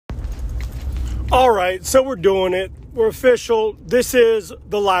All right, so we're doing it. We're official. This is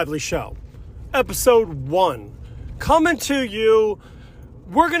The Lively Show, episode 1. Coming to you.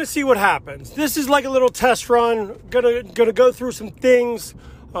 We're going to see what happens. This is like a little test run. Gonna go through some things.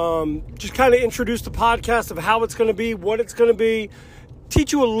 Just kind of introduce the podcast of how it's going to be, what it's going to be.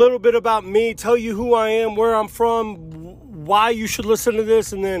 Teach you a little bit about me. Tell you who I am, where I'm from, why you should listen to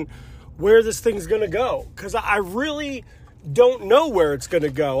this, and then where this thing's going to go. Because I really don't know where it's going to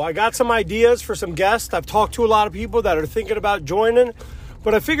go. I got some ideas for some guests. I've talked to a lot of people that are thinking about joining,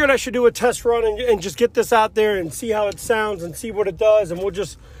 but I figured I should do a test run and just get this out there and see how it sounds and see what it does, and we'll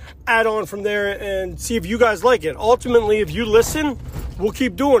just add on from there and see if you guys like it. Ultimately, if you listen, we'll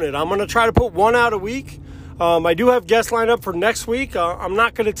keep doing it. I'm going to try to put one out a week. I do have guests lined up for next week. I'm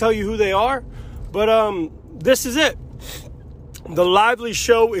not going to tell you who they are, but this is it. The Lively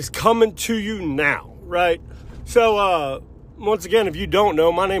Show is coming to you now, right? So, once again, if you don't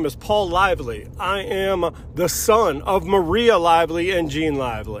know, my name is Paul Lively. I am the son of Maria Lively and Jean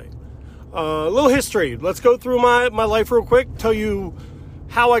Lively. A little history. Let's go through my life real quick. Tell you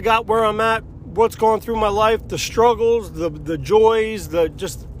how I got where I'm at, what's going through my life, the struggles, the joys,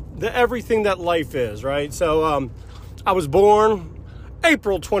 the everything that life is, right? So I was born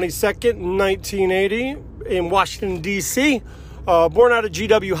April 22nd, 1980 in Washington, D.C. Born out of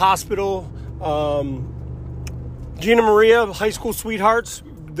GW Hospital. Gina Maria, high school sweethearts.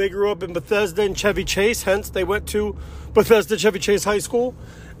 They grew up in Bethesda and Chevy Chase, hence they went to Bethesda Chevy Chase High School.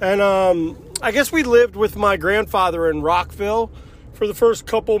 And I guess we lived with my grandfather in Rockville for the first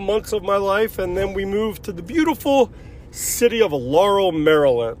couple months of my life, and then we moved to the beautiful city of Laurel,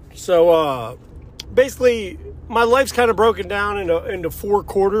 Maryland. So basically, my life's kind of broken down into 4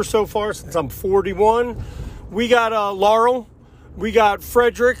 quarters so far since I'm 41. We got Laurel. We got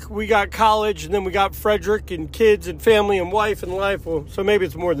Frederick, we got college, and then we got Frederick and kids and family and wife and life. Well, so maybe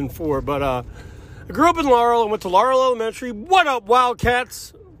it's more than 4, but I grew up in Laurel and went to Laurel Elementary. What up,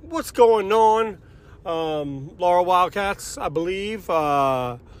 Wildcats? What's going on? Laurel Wildcats, I believe.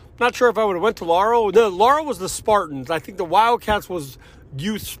 Not sure if I would have went to Laurel. No, Laurel was the Spartans. I think the Wildcats was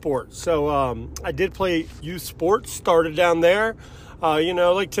youth sports. So I did play youth sports, started down there.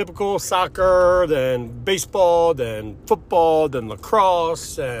 Like typical soccer, then baseball, then football, then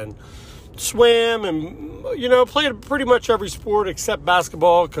lacrosse, and swim, and, played pretty much every sport except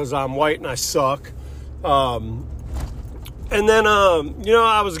basketball because I'm white and I suck. And then,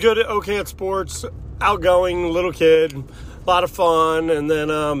 I was okay at sports, outgoing, little kid, a lot of fun. And then,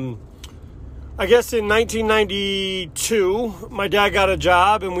 I guess in 1992, my dad got a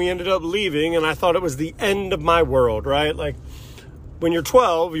job and we ended up leaving, and I thought it was the end of my world, right? Like, when you're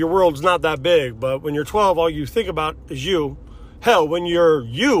 12, your world's not that big, but when you're 12, all you think about is you. Hell, when you're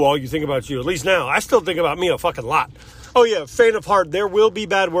you, all you think about is you. At least now, I still think about me a fucking lot. Oh yeah, faint of heart, there will be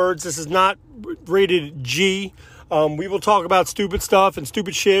bad words. This is not rated G. We will talk about stupid stuff and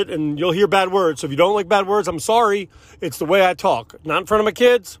stupid shit, and you'll hear bad words. So if you don't like bad words, I'm sorry. It's the way I talk. Not in front of my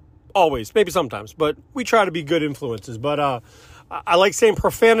kids, always, maybe sometimes, but we try to be good influences. But I like saying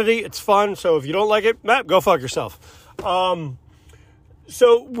profanity. It's fun. So if you don't like it, go fuck yourself.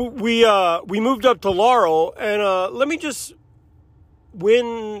 So we moved up to Laurel, and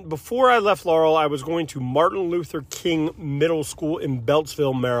before I left Laurel, I was going to Martin Luther King Middle School in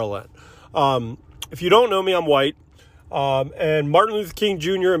Beltsville, Maryland. If you don't know me, I'm white, and Martin Luther King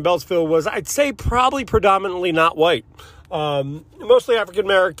Jr. in Beltsville was, I'd say, probably predominantly not white, mostly African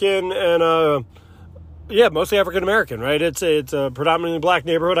American, and mostly African American, right? It's a predominantly black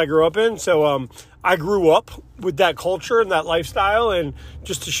neighborhood I grew up in, so I grew up with that culture and that lifestyle, and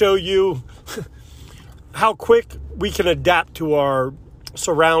just to show you how quick we can adapt to our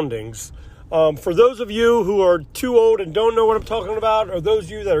surroundings. For those of you who are too old and don't know what I'm talking about, or those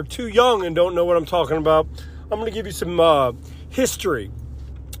of you that are too young and don't know what I'm talking about, I'm going to give you some history.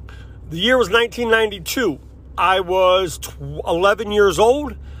 The year was 1992. I was 11 years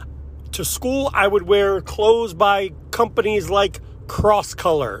old. To school, I would wear clothes by companies like Cross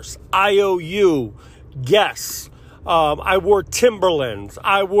Colors, IOU, Guess. I wore Timberlands.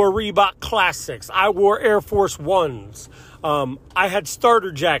 I wore Reebok Classics. I wore Air Force Ones. I had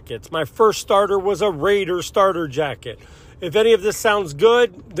starter jackets. My first starter was a Raider starter jacket. If any of this sounds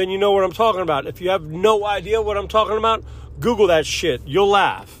good, then you know what I'm talking about. If you have no idea what I'm talking about, Google that shit. You'll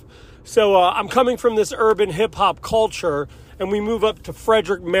laugh. So I'm coming from this urban hip-hop culture, and we move up to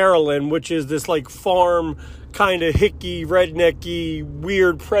Frederick, Maryland, which is this like farm kind of hicky, rednecky,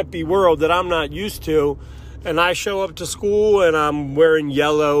 weird, preppy world that I'm not used to. And I show up to school and I'm wearing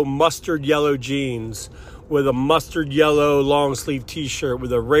mustard yellow jeans with a mustard yellow long sleeve t-shirt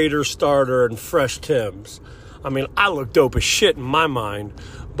with a Raider starter and fresh Timbs. I mean, I look dope as shit in my mind.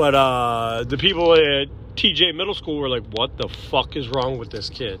 But the people at TJ Middle School were like, what the fuck is wrong with this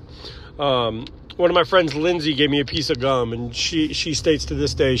kid? One of my friends, Lindsay, gave me a piece of gum, and she states to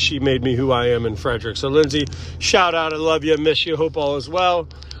this day she made me who I am in Frederick. So, Lindsay, shout out. I love you. I miss you. Hope all is well.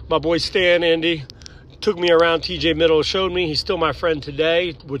 My boy Stan, Andy, took me around TJ Middle, showed me. He's still my friend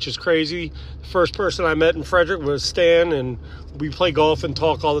today, which is crazy. The first person I met in Frederick was Stan, and we play golf and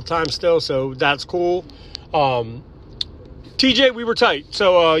talk all the time still, so that's cool. TJ, we were tight,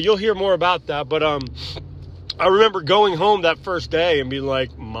 so you'll hear more about that. But I remember going home that first day and being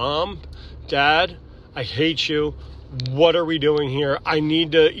like, Mom, Dad, I hate you. What are we doing here? I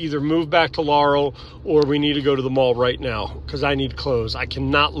need to either move back to Laurel or we need to go to the mall right now because I need clothes. I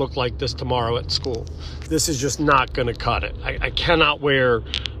cannot look like this tomorrow at school. This is just not going to cut it. I cannot wear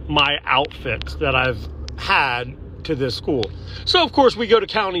my outfits that I've had to this school. So, of course, we go to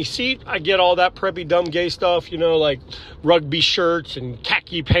county seat. I get all that preppy, dumb, gay stuff, like rugby shirts and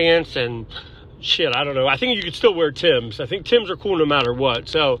khaki pants and shit, I don't know. I think you could still wear Timbs. I think Timbs are cool no matter what.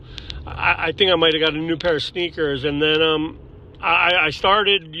 So I think I might have got a new pair of sneakers. And then I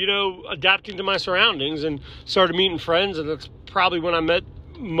started, adapting to my surroundings and started meeting friends. And that's probably when I met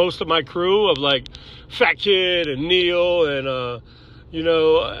most of my crew of like Fat Kid and Neil and,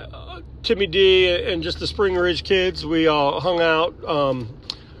 Timmy D and just the Spring Ridge kids. We all hung out.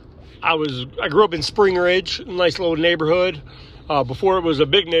 I grew up in Spring Ridge, a nice little neighborhood. Before it was a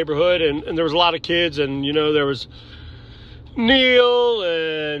big neighborhood, and there was a lot of kids, and, there was Neil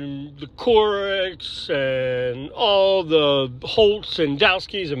and the Corricks and all the Holtz and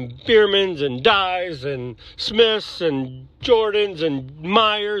Dowskis and Biermans and Dyes and Smiths and Jordans and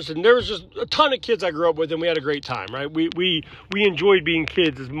Myers, and there was just a ton of kids I grew up with, and we had a great time, right? We enjoyed being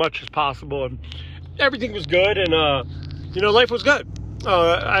kids as much as possible, and everything was good, and, life was good.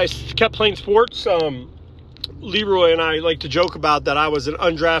 I kept playing sports. Leroy and I like to joke about that I was an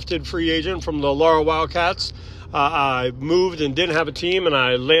undrafted free agent from the Laurel Wildcats. I moved and didn't have a team, and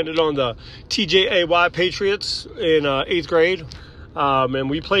I landed on the TJAY Patriots in 8th grade.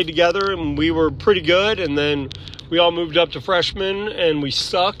 And we played together, and we were pretty good. And then we all moved up to freshmen, and we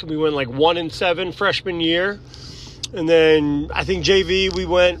sucked. We went like 1-7 freshman year. And then I think JV, we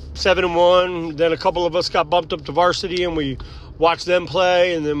went 7-1. Then a couple of us got bumped up to varsity, and we watched them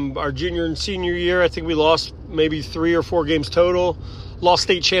play. And then our junior and senior year, I think we lost maybe 3 or 4 games total. Lost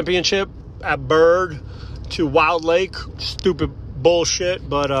state championship at Bird to Wild Lake. Stupid bullshit,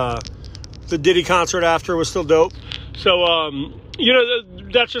 but the Diddy concert after was still dope. So,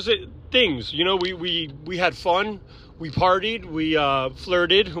 that's just it. Things. We had fun. We partied. We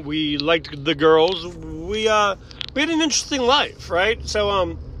flirted. We liked the girls. We had an interesting life, right?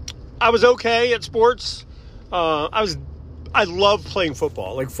 So I was okay at sports. I love playing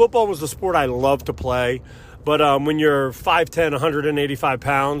football. Like, football was the sport I loved to play. But when you're 5'10", 185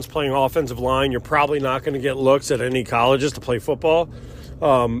 pounds, playing offensive line, you're probably not going to get looks at any colleges to play football.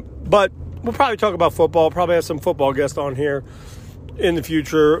 But we'll probably talk about football. Probably have some football guests on here in the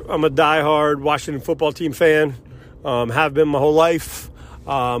future. I'm a diehard Washington football team fan. Have been my whole life.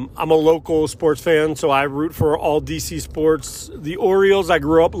 I'm a local sports fan, so I root for all DC sports. The Orioles I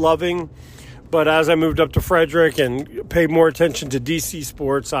grew up loving. But as I moved up to Frederick and paid more attention to DC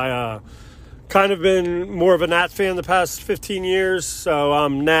sports, I kind of been more of a Nats fan the past 15 years. So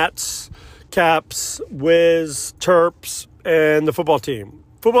Nats, Caps, Wiz, Terps, and the football team.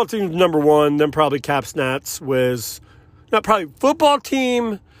 Football team's number one, then probably Caps, Nats, Wiz. Not probably football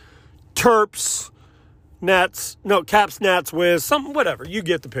team, Terps, Nats, no, Caps, Nats, Wiz, something, whatever. You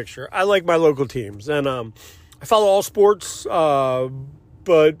get the picture. I like my local teams. And I follow all sports,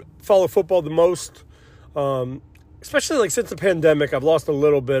 but follow football the most. Especially like since the pandemic, I've lost a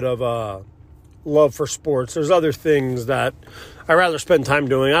little bit of love for sports. There's other things that I rather spend time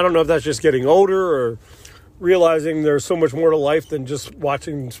doing. I don't know if that's just getting older or realizing there's so much more to life than just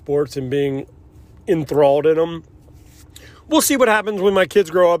watching sports and being enthralled in them. We'll see what happens when my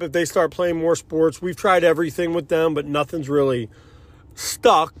kids grow up, if they start playing more sports. We've tried everything with them, but nothing's really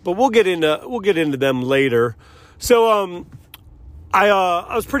stuck. But we'll get into them later. So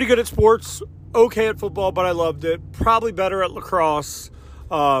I was pretty good at sports, okay at football, but I loved it. Probably better at lacrosse.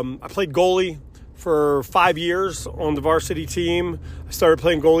 I played goalie for 5 years on the varsity team. I started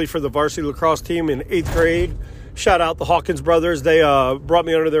playing goalie for the varsity lacrosse team in 8th grade. Shout out the Hawkins brothers. They brought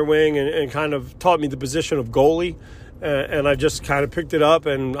me under their wing and kind of taught me the position of goalie. And I just kind of picked it up,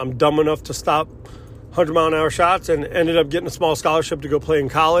 and I'm dumb enough to stop 100-mile-an-hour shots and ended up getting a small scholarship to go play in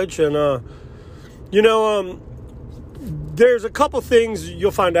college. And, there's a couple things you'll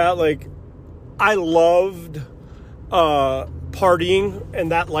find out. Like, I loved partying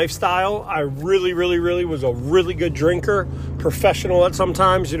and that lifestyle. I really, really, really was a really good drinker, professional at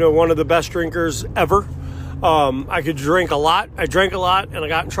sometimes, one of the best drinkers ever. I could drink a lot. I drank a lot, and I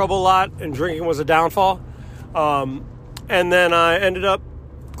got in trouble a lot, and drinking was a downfall. And then I ended up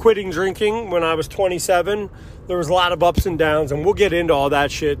quitting drinking when I was 27. There was a lot of ups and downs, and we'll get into all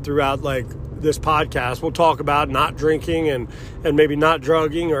that shit throughout, this podcast. We'll talk about not drinking and maybe not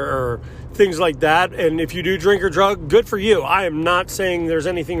drugging or things like that. And if you do drink or drug, good for you. I am not saying there's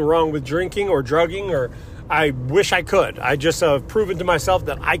anything wrong with drinking or drugging, or I wish I could. I just have proven to myself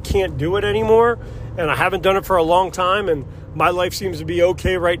that I can't do it anymore, and I haven't done it for a long time, and my life seems to be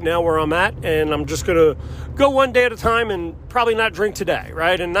okay right now where I'm at, and I'm just going to go one day at a time and probably not drink today,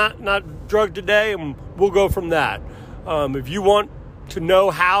 right? And not drug today, and we'll go from that. If you want to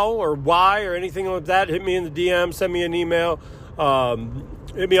know how or why or anything like that, hit me in the DM, send me an email,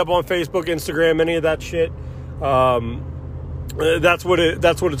 hit me up on Facebook, Instagram, any of that shit. That's what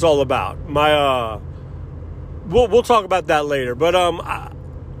it's all about. We'll talk about that later. But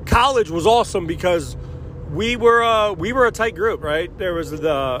college was awesome because we were a tight group, right? There was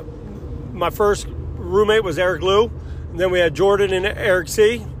my first roommate was Eric Lou, and then we had Jordan and Eric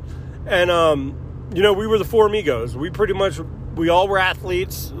C. And we were the four amigos. We all were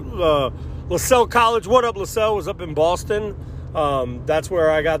athletes. LaSalle College, what up, LaSalle, was up in Boston. That's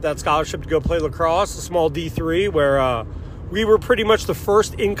where I got that scholarship to go play lacrosse, a small D3, where we were pretty much the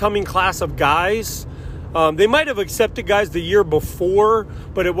first incoming class of guys. They might have accepted guys the year before,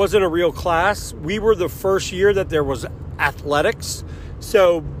 but it wasn't a real class. We were the first year that there was athletics.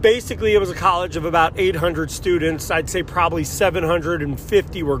 So basically it was a college of about 800 students. I'd say probably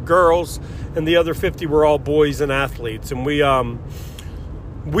 750 were girls, and the other 50 were all boys and athletes. And we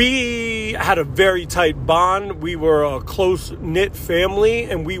had a very tight bond. We were a close-knit family,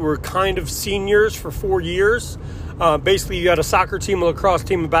 and we were kind of seniors for 4 years. Basically, you had a soccer team, a lacrosse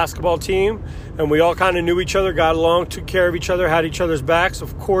team, a basketball team, and we all kind of knew each other, got along, took care of each other, had each other's backs.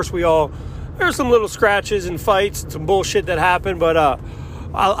 Of course, there were some little scratches and fights and some bullshit that happened, but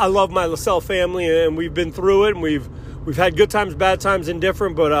I love my LaSalle family, and we've been through it, and we've had good times, bad times,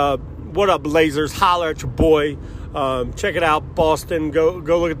 indifferent, but what up, Lasers? Holler at your boy. Check it out, Boston. Go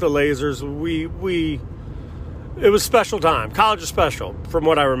look at the Lasers. It was special time. College is special, from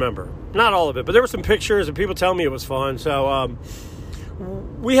what I remember. Not all of it, but there were some pictures, and people tell me it was fun. So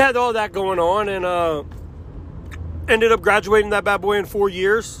we had all that going on, and ended up graduating that bad boy in 4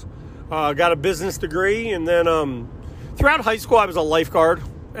 years. Got a business degree, and then throughout high school, I was a lifeguard,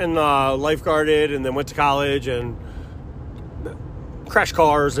 and lifeguarded, and then went to college and crashed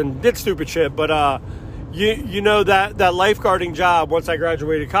cars and did stupid shit. But that lifeguarding job, once I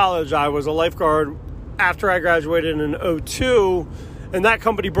graduated college, I was a lifeguard after I graduated in 2002, and that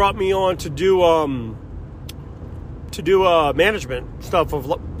company brought me on to do management stuff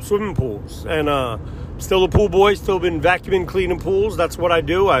of swimming pools. And still a pool boy, still been vacuuming, cleaning pools. That's what I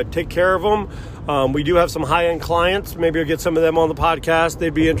do. I take care of them. We do have some high-end clients. Maybe I'll get some of them on the podcast.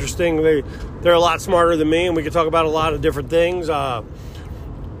 They'd be interesting. They're a lot smarter than me, and we can talk about a lot of different things. The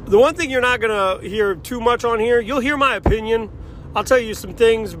one thing you're not going to hear too much on here, you'll hear my opinion. I'll tell you some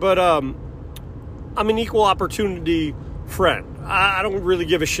things, but I'm an equal opportunity friend. I don't really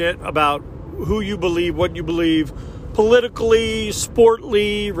give a shit about who you believe, what you believe, politically,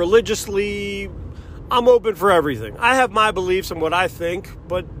 sportly, religiously. I'm open for everything. I have my beliefs and what I think,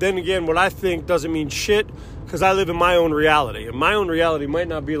 but then again, what I think doesn't mean shit, because I live in my own reality, and my own reality might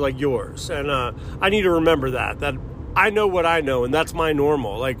not be like yours. And I need to remember that I know what I know, and that's my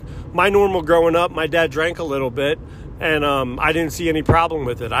normal. Like, my normal growing up, my dad drank a little bit, and I didn't see any problem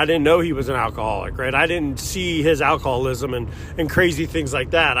with it. I didn't know he was an alcoholic, right? I didn't see his alcoholism and crazy things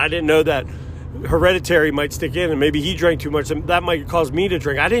like that. I didn't know that hereditary might stick in, and maybe he drank too much, and that might cause me to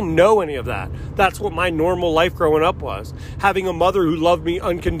drink. I didn't know any of that. That's what my normal life growing up was. Having a mother who loved me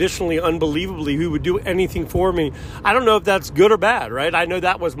unconditionally, unbelievably, who would do anything for me. I don't know if that's good or bad, right? I know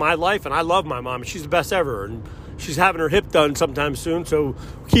that was my life, and I love my mom. She's the best ever, and she's having her hip done sometime soon, so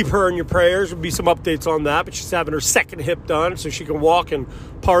keep her in your prayers. There'll be some updates on that, but she's having her second hip done so she can walk and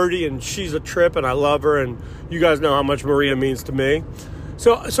party, and she's a trip, and I love her, and you guys know how much Maria means to me.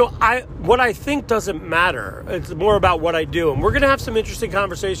 So what I think doesn't matter. It's more about what I do, and we're going to have some interesting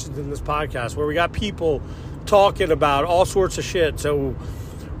conversations in this podcast where we got people talking about all sorts of shit. So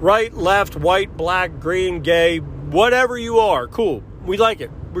right, left, white, black, green, gay, whatever you are, cool. We like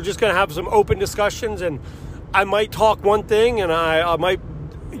it. We're just going to have some open discussions, and I might talk one thing, and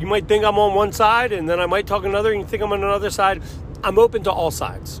you might think I'm on one side, and then I might talk another, and you think I'm on another side. I'm open to all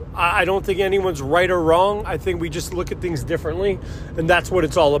sides. I don't think anyone's right or wrong. I think we just look at things differently, and that's what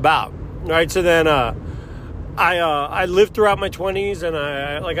it's all about. All right, so then I lived throughout my 20s,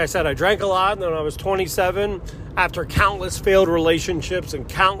 and like I said, I drank a lot. And then I was 27, after countless failed relationships and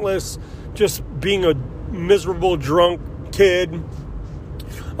countless just being a miserable drunk kid.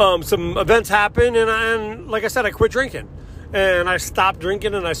 Some events happened, and like I said, I quit drinking, and I stopped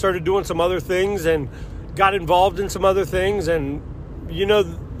drinking, and I started doing some other things, and got involved in some other things. And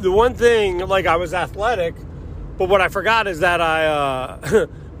the one thing, like, I was athletic, but what I forgot is that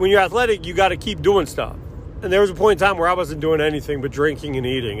when you're athletic, you got to keep doing stuff. And there was a point in time where I wasn't doing anything but drinking and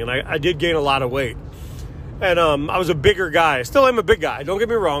eating, and I did gain a lot of weight. And I was a bigger guy. I still am a big guy, don't get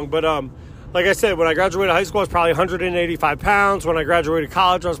me wrong, but like I said, when I graduated high school, I was probably 185 pounds. When I graduated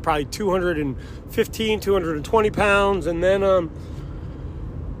college, I was probably 215, 220 pounds. And then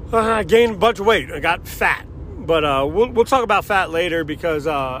I gained a bunch of weight. I got fat. But we'll talk about fat later, because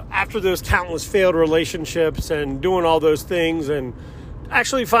after those countless failed relationships and doing all those things and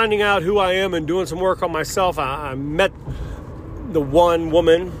actually finding out who I am and doing some work on myself, I met the one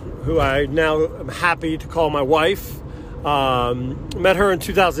woman who I now am happy to call my wife. Met her in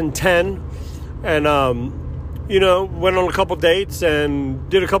 2010, and went on a couple dates and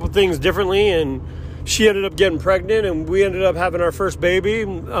did a couple things differently, and she ended up getting pregnant, and we ended up having our first baby,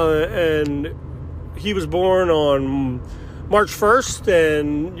 and he was born on March 1st,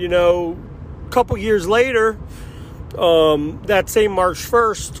 and a couple years later, that same March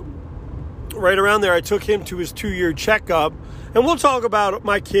 1st, right around there, I took him to his 2-year checkup, and we'll talk about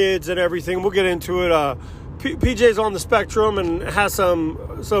my kids and everything. We'll get into it. PJ's on the spectrum and has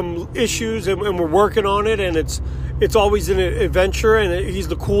some issues, and we're working on it, and it's always an adventure, and he's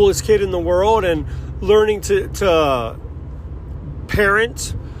the coolest kid in the world, and learning to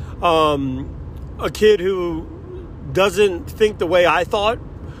parent a kid who doesn't think the way I thought,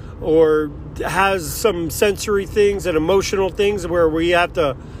 or has some sensory things and emotional things where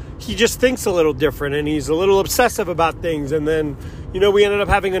he just thinks a little different, and he's a little obsessive about things. And then, we ended up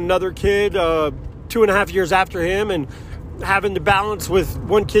having another kid 2.5 years after him, and having to balance with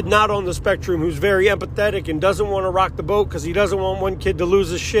one kid not on the spectrum who's very empathetic and doesn't want to rock the boat because he doesn't want one kid to lose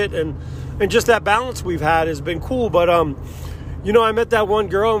his shit. And just that balance we've had has been cool. But, I met that one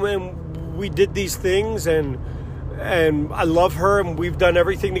girl, and we did these things, and I love her, and we've done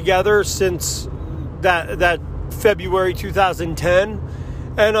everything together since that February 2010.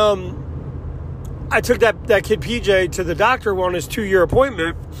 And I took that kid PJ to the doctor on his 2-year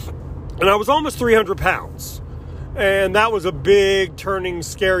appointment, and I was almost 300 pounds. And that was a big turning,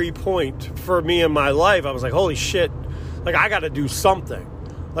 scary point for me in my life. I was like, holy shit, like, I got to do something.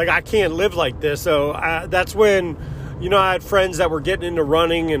 Like, I can't live like this. So that's when, I had friends that were getting into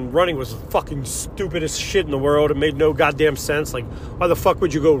running, and running was the fucking stupidest shit in the world. It made no goddamn sense. Like, why the fuck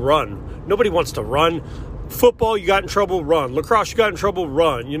would you go run? Nobody wants to run. Football, you got in trouble, run. Lacrosse, you got in trouble,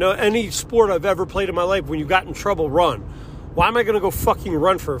 run. Any sport I've ever played in my life, when you got in trouble, run. Why am I going to go fucking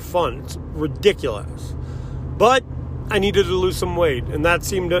run for fun? It's ridiculous. But I needed to lose some weight, and that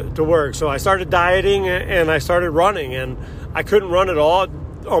seemed to work. So I started dieting, and I started running, and I couldn't run at all.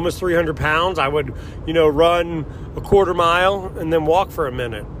 Almost 300 pounds. I would, run a quarter mile and then walk for a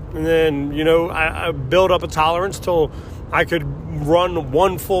minute. And then, I built up a tolerance till I could run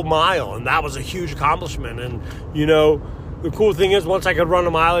 1 full mile. And that was a huge accomplishment. And, the cool thing is, once I could run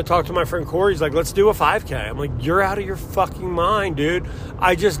a mile, I talked to my friend Corey. He's like, let's do a 5K. I'm like, you're out of your fucking mind, dude.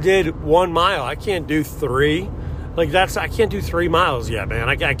 I just did 1 mile. I can't do 3. I can't do 3 miles yet, man.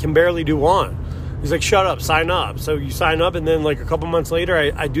 I can barely do 1. He's like, shut up, sign up. So you sign up, and then, like, a couple months later,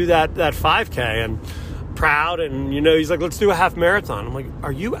 I do that 5K, and proud. And, he's like, let's do a half marathon. I'm like,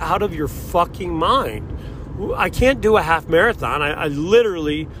 are you out of your fucking mind? I can't do a half marathon. I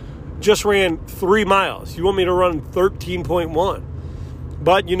literally just ran 3 miles. You want me to run 13.1?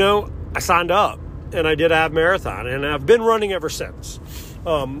 But, I signed up, and I did a half marathon, and I've been running ever since.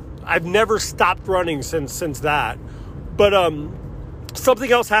 I've never stopped running since that. But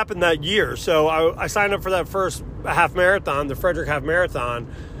something else happened that year. So I signed up for that first half marathon, the Frederick Half Marathon.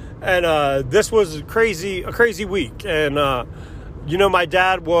 And this was a crazy week. And, my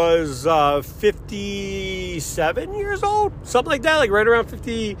dad was 57 years old, something like that, like right around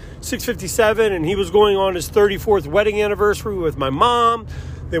 56, 57. And he was going on his 34th wedding anniversary with my mom.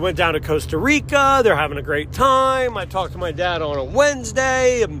 They went down to Costa Rica. They're having a great time. I talked to my dad on a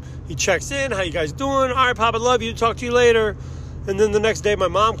Wednesday, and he checks in. How you guys doing? All right, Papa, love you. Talk to you later. And then the next day, my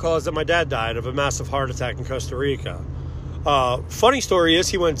mom calls that my dad died of a massive heart attack in Costa Rica. Funny story is,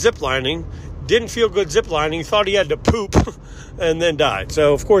 he went ziplining, didn't feel good ziplining, thought he had to poop, and then died.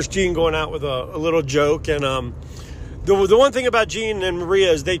 So, of course, Gene going out with a little joke. And the one thing about Gene and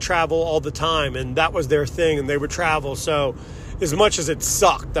Maria is they travel all the time, and that was their thing, and they would travel. So as much as it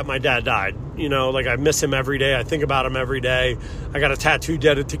sucked that my dad died, like I miss him every day. I think about him every day. I got a tattoo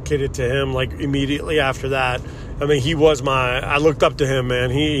dedicated to him like immediately after that. I mean, I looked up to him, man.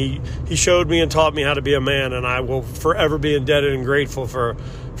 He showed me and taught me how to be a man, and I will forever be indebted and grateful for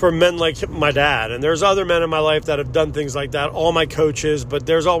men like my dad. And there's other men in my life that have done things like that, all my coaches, but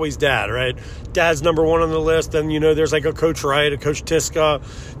there's always dad, right? Dad's number one on the list. And, there's like a Coach Wright, a Coach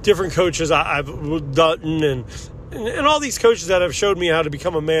Tiska, different coaches I've Dutton and all these coaches that have showed me how to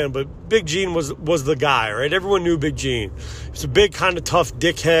become a man. But Big Gene was the guy, right? Everyone knew Big Gene. He's a big, kind of tough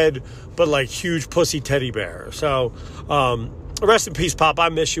dickhead, but like huge pussy teddy bear. So rest in peace, Pop. I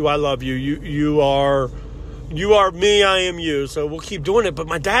miss you. I love you. You are me. I am you. So we'll keep doing it. But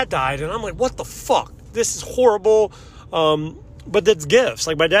my dad died, and I'm like, what the fuck? This is horrible. But that's gifts.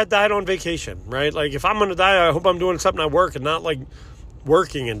 Like, my dad died on vacation, right? Like, if I'm going to die, I hope I'm doing something I work and not like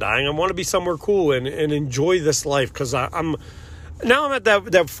working and dying. I want to be somewhere cool and enjoy this life, because I'm at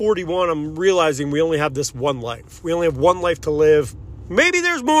that 41. I'm realizing we only have this one life. We only have one life to live. Maybe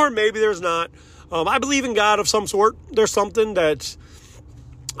there's more, maybe there's not. I believe in God of some sort. There's something that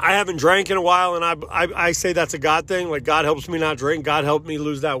I haven't drank in a while, and I say that's a God thing. Like, God helps me not drink. God helped me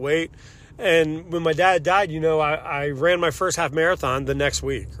lose that weight. And when my dad died, I ran my first half marathon the next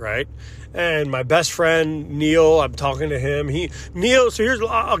week, right? And my best friend, Neil, I'm talking to him. So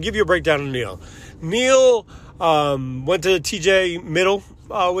I'll give you a breakdown of Neil. Neil went to TJ Middle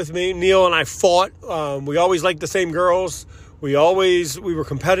with me. Neil and I fought. We always liked the same girls. We were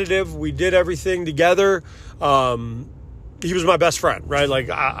competitive. We did everything together. He was my best friend, right? Like,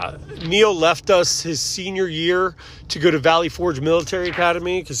 Neil left us his senior year to go to Valley Forge Military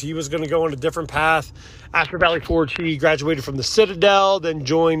Academy because he was going to go on a different path. After Valley Forge, he graduated from the Citadel, then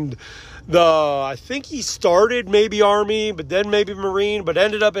joined I think he started maybe Army, but then maybe Marine, but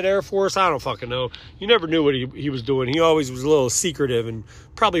ended up at Air Force. I don't fucking know. You never knew what he was doing. He always was a little secretive and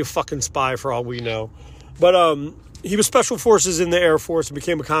probably a fucking spy for all we know. But he was Special Forces in the Air Force and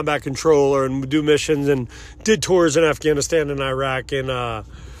became a combat controller and would do missions and did tours in Afghanistan and Iraq. And I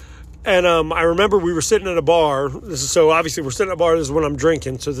remember we were sitting at a bar. So obviously we're sitting at a bar. This is when I'm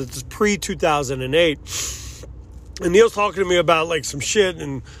drinking. So this is pre-2008. And Neil's talking to me about like some shit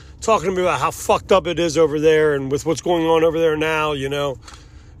and talking to me about how fucked up it is over there and with what's going on over there now,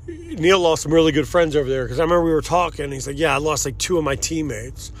 Neil lost some really good friends over there, because I remember we were talking, and he's like, yeah, I lost like 2 of my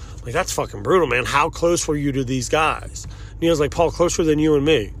teammates. I'm like, that's fucking brutal, man. How close were you to these guys? Neil's like, Paul, closer than you and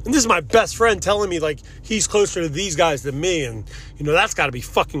me. And this is my best friend telling me, like, he's closer to these guys than me. And, that's got to be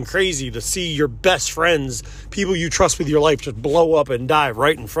fucking crazy to see your best friends, people you trust with your life, just blow up and die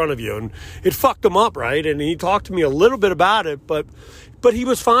right in front of you. And it fucked him up, right? And he talked to me a little bit about it, but he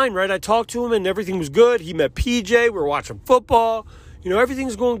was fine, right? I talked to him, and everything was good. He met PJ. We were watching football.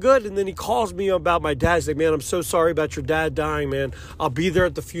 Everything's going good. And then he calls me about my dad. He's like, man, I'm so sorry about your dad dying, man. I'll be there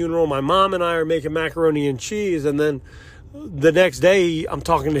at the funeral. My mom and I are making macaroni and cheese. And then the next day, I'm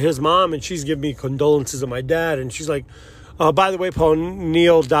talking to his mom, and she's giving me condolences of my dad. And she's like, by the way, Paul,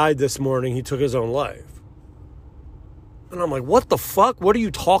 Neil died this morning. He took his own life. And I'm like, what the fuck? What are you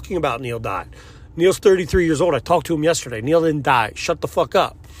talking about, Neil died? Neil's 33 years old. I talked to him yesterday. Neil didn't die. Shut the fuck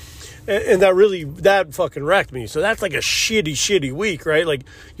up. And that fucking wrecked me. So that's like a shitty week, right? Like,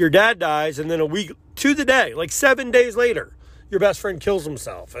 your dad dies, and then a week to the day, like 7 days later, your best friend kills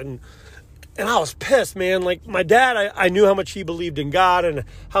himself. And I was pissed, man. Like, my dad, I knew how much he believed in God and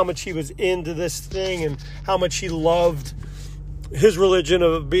how much he was into this thing and how much he loved his religion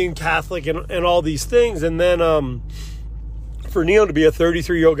of being Catholic and all these things. And then for Neil to be a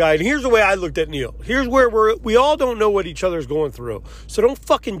 33-year-old guy, and here's the way I looked at Neil. Here's where we all don't know what each other's going through. So don't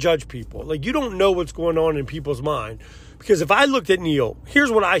fucking judge people. Like, you don't know what's going on in people's mind. Because if I looked at Neil,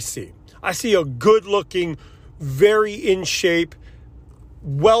 here's what I see. I see a good-looking, very in shape,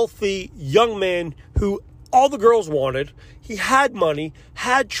 wealthy young man who all the girls wanted. He had money,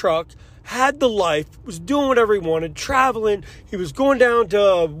 had truck, had the life, was doing whatever he wanted, traveling. He was going down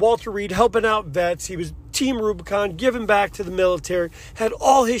to Walter Reed, helping out vets. He was Team Rubicon, giving back to the military, had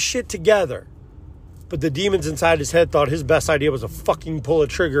all his shit together. But the demons inside his head thought his best idea was to fucking pull a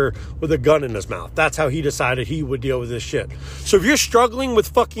trigger with a gun in his mouth. That's how he decided he would deal with this shit. So if you're struggling with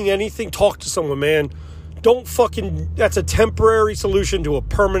fucking anything, talk to someone, man. That's a temporary solution to a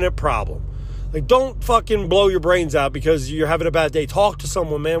permanent problem. Like, don't fucking blow your brains out because you're having a bad day. Talk to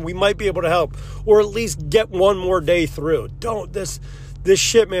someone, man. We might be able to help, or at least get one more day through. This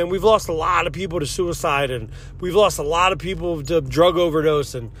shit, man, we've lost a lot of people to suicide, and we've lost a lot of people to drug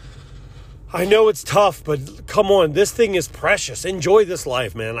overdose, and I know it's tough, but come on, this thing is precious. Enjoy this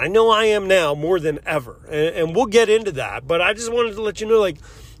life, man. I know I am now more than ever, and we'll get into that, but I just wanted to let you know, like,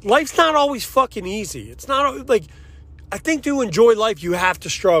 life's not always fucking easy. It's not, like, I think to enjoy life, you have to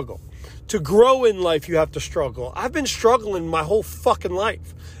struggle. To grow in life, you have to struggle. I've been struggling my whole fucking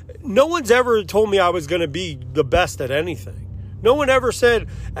life. No one's ever told me I was going to be the best at anything. No one ever said,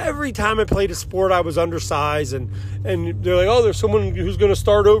 every time I played a sport, I was undersized. And they're like, oh, there's someone who's going to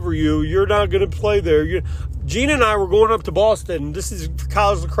start over you. You're not going to play there. Gene and I were going up to Boston. This is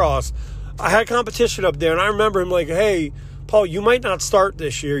college lacrosse. I had competition up there. And I remember him like, hey, Paul, you might not start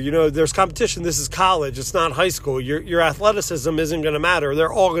this year. You know, there's competition. This is college. It's not high school. Your athleticism isn't going to matter.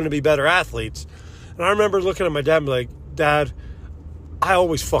 They're all going to be better athletes. And I remember looking at my dad and be like, Dad, I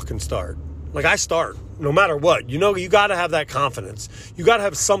always fucking start. Like, I start no matter what. You know, you got to have that confidence. You got to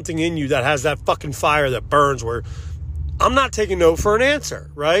have something in you that has that fucking fire that burns where I'm not taking no for an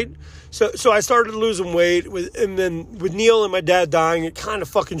answer, right? So I started losing weight, and then with Neil and my dad dying, it kind of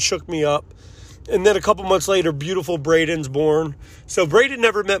fucking shook me up. And then a couple months later, beautiful Braden's born. So Braden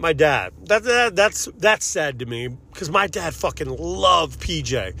never met my dad. That's sad to me because my dad fucking loved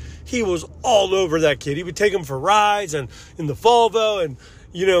PJ. He was all over that kid. He would take him for rides and in the Volvo. And,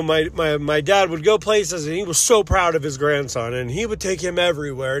 you know, my dad would go places and he was so proud of his grandson. And he would take him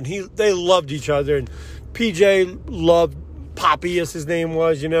everywhere. And they loved each other. And PJ loved Poppy, as his name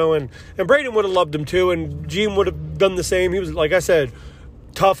was, you know. And Braden would have loved him too. And Gene would have done the same. He was, like I said,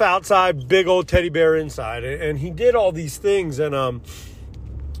 tough outside, big old teddy bear inside. And he did all these things. And,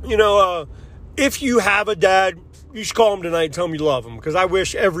 you know, if you have a dad, you should call him tonight and tell him you love him. Because I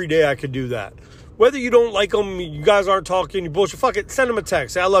wish every day I could do that. Whether you don't like him, you guys aren't talking, you bullshit, fuck it, send him a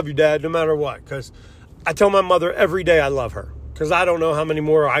text. Say, I love you, Dad, no matter what. Because I tell my mother every day I love her. Because I don't know how many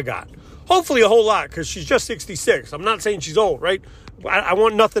more I got. Hopefully a whole lot, because she's just 66. I'm not saying she's old, right? I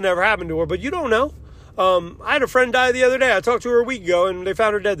want nothing to ever happen to her, but you don't know. I had a friend die the other day. I talked to her a week ago, and they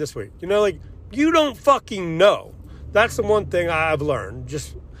found her dead this week. You know, like, you don't fucking know. That's the one thing I've learned.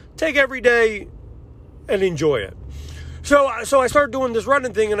 Just take every day and enjoy it. So I started doing this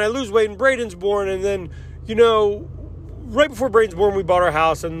running thing, and I lose weight, and Braden's born, and then, you know, right before Braden's born, we bought our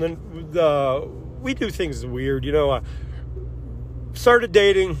house, and then we do things weird, you know. Started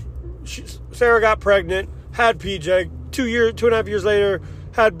dating. Sarah got pregnant, had PJ. 2.5 years later,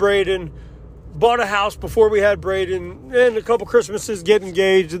 had Braden. Bought a house before we had Braden, and a couple Christmases, get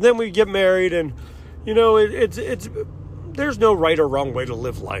engaged, and then we get married. And, you know, it's there's no right or wrong way to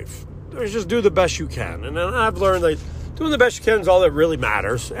live life. There's just do the best you can. And I've learned that doing the best you can is all that really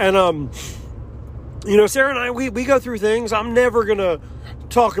matters. And, you know, Sarah and I, we go through things. I'm never going to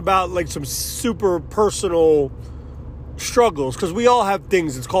talk about, like, some super personal struggles, because we all have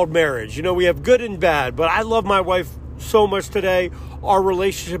things. It's called marriage. You know, we have good and bad, but I love my wife so much today. Our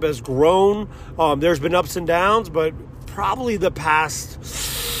relationship has grown. There's been ups and downs, but probably the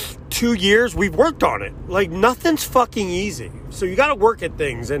past 2 years, we've worked on it. Like, nothing's fucking easy. So you got to work at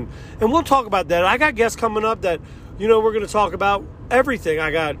things. And we'll talk about that. I got guests coming up that, you know, we're going to talk about everything.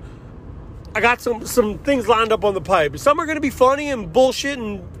 I got some things lined up on the pipe. Some are going to be funny and bullshit,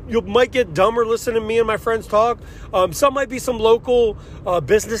 and you might get dumber listening to me and my friends talk. Some might be some local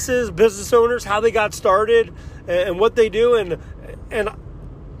business owners, how they got started and what they do. And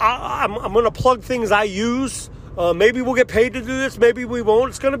I'm going to plug things I use. Maybe we'll get paid to do this. Maybe we won't.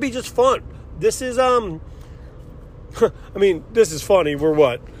 It's going to be just fun. This is, I mean, this is funny. We're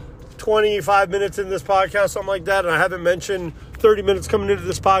what, 25 minutes in this podcast, something like that. And I haven't mentioned 30 minutes coming into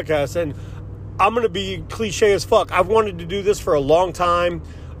this podcast. And I'm going to be cliche as fuck. I've wanted to do this for a long time.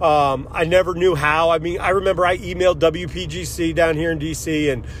 I never knew how. I mean, I remember I emailed WPGC down here in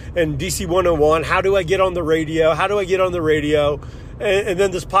DC and DC 101. How do I get on the radio? And then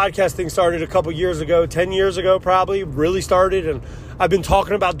this podcast thing started a couple years ago, 10 years ago probably, really started. And I've been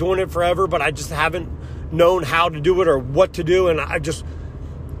talking about doing it forever, but I just haven't known how to do it or what to do. And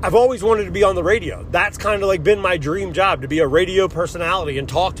I've always wanted to be on the radio. That's kind of like been my dream job, to be a radio personality and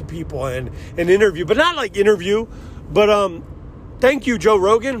talk to people and interview, but not like interview, but thank you, Joe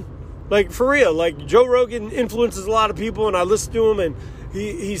Rogan. Like, for real, like, Joe Rogan influences a lot of people, and I listen to him, and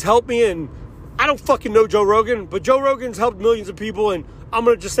he's helped me. And I don't fucking know Joe Rogan, but Joe Rogan's helped millions of people, and I'm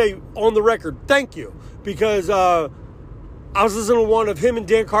going to just say on the record, thank you, because I was listening to one of him and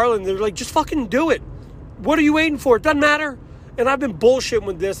Dan Carlin. They're like, just fucking do it. What are you waiting for? It doesn't matter. And I've been bullshitting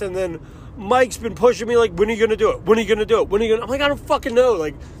with this, and then Mike's been pushing me like, when are you going to do it? When are you going to do it? I'm like, I don't fucking know.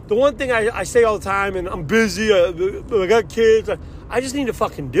 Like, the one thing I say all the time, and I'm busy, I got kids, I just need to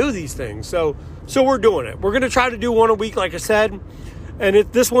fucking do these things. So we're doing it. We're going to try to do one a week, like I said. And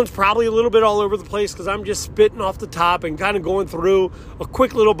this one's probably a little bit all over the place because I'm just spitting off the top and kind of going through a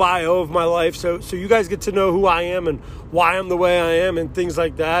quick little bio of my life. So you guys get to know who I am and why I'm the way I am and things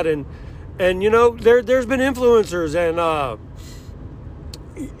like that. And you know, there's been influencers and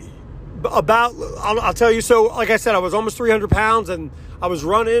I'll tell you. So, like I said, I was almost 300 pounds, and I was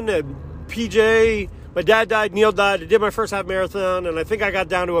running, and PJ, my dad died, Neil died. I did my first half marathon, and I think I got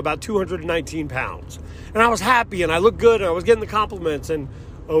down to about 219 pounds. And I was happy, and I looked good, and I was getting the compliments. And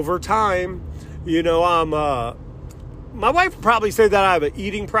over time, my wife would probably say that I have an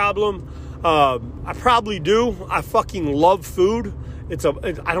eating problem. I probably do. I fucking love food.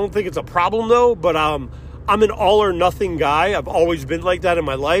 I don't think it's a problem, though, but I'm an all or nothing guy. I've always been like that in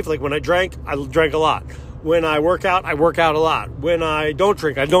my life. Like when I drank a lot. When I work out a lot. When I don't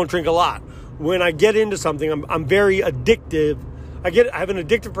drink a lot. When I get into something, I'm very addictive. I have an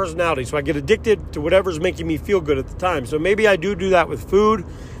addictive personality, so I get addicted to whatever's making me feel good at the time. So maybe I do that with food.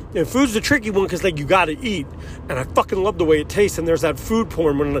 And food's the tricky one because, like, you got to eat. And I fucking love the way it tastes. And there's that food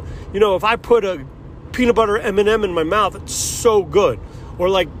porn when, if I put a peanut butter M&M in my mouth, it's so good. Or,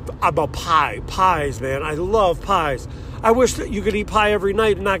 like, about pies, man. I love pies. I wish that you could eat pie every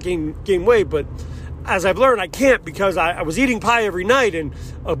night and not gain weight. But as I've learned, I can't because I was eating pie every night. And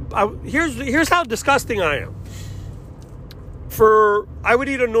here's how disgusting I am. I would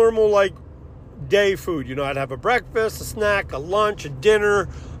eat a normal, like, day food. I'd have a breakfast, a snack, a lunch, a dinner,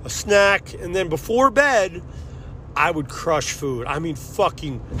 a snack, and then before bed, I would crush food. I mean,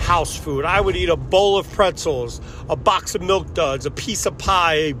 fucking house food. I would eat a bowl of pretzels, a box of Milk Duds, a piece of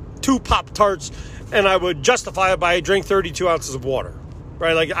pie, 2 Pop-Tarts, and I would justify it by I drank 32 ounces of water,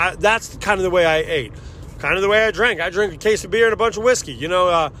 right? Like, that's kind of the way I ate, kind of the way I drank. I drank a case of beer and a bunch of whiskey.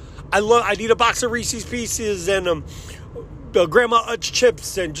 I'd eat a box of Reese's Pieces and Grandma Utz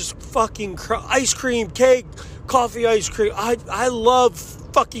chips and just fucking ice cream, cake, coffee ice cream. I love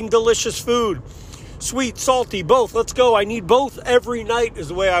fucking delicious food. Sweet, salty, both. Let's go. I need both every night is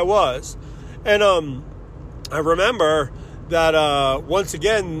the way I was. And I remember that once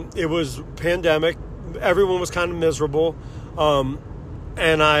again, it was pandemic. Everyone was kind of miserable.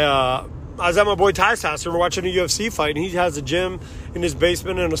 And I was at my boy Ty's house and we're watching a UFC fight, and he has a gym in his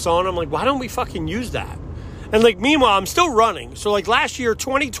basement and a sauna. I'm like, why don't we fucking use that? And, like, meanwhile, I'm still running. So, like, last year,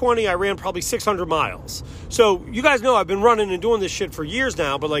 2020, I ran probably 600 miles. So, you guys know I've been running and doing this shit for years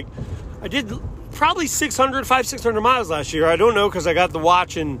now. But, like, I did probably 600 miles last year. I don't know because I got the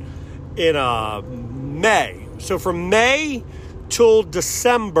watch in May. So, from May till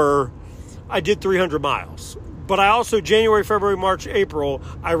December, I did 300 miles. But I also, January, February, March, April,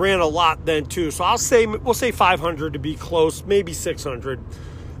 I ran a lot then, too. So, we'll say 500 to be close, maybe 600.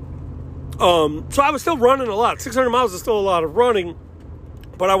 So I was still running a lot. 600 miles is still a lot of running,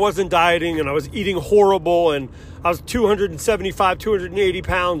 but I wasn't dieting and I was eating horrible, and I was 275, 280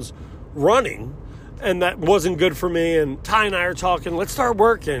 pounds running, and that wasn't good for me. And Ty and I are talking, let's start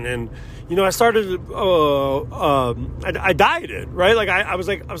working. And, I started, I dieted, right? Like I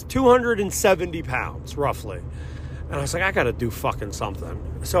was 270 pounds roughly. And I was like, I got to do fucking something.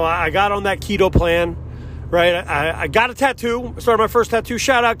 So I got on that keto plan, right? I got a tattoo. I started my first tattoo.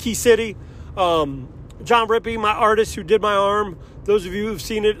 Shout out Key City. John Rippey, my artist who did my arm. Those of you who've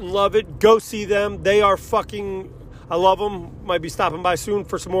seen it and love it, go see them. They are fucking, I love them. Might be stopping by soon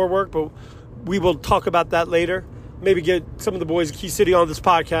for some more work, but we will talk about that later. Maybe get some of the boys at Key City on this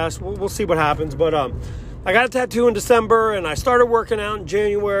podcast. We'll see what happens. But I got a tattoo in December, and I started working out in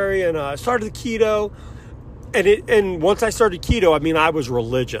January, and I started the keto. And once I started keto, I mean, I was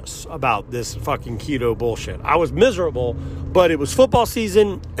religious about this fucking keto bullshit. I was miserable, but it was football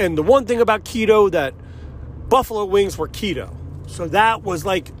season. And the one thing about keto, that buffalo wings were keto. So that was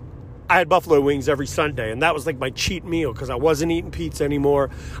like, I had buffalo wings every Sunday. And that was like my cheat meal because I wasn't eating pizza anymore.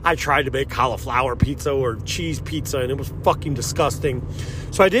 I tried to make cauliflower pizza or cheese pizza, and it was fucking disgusting.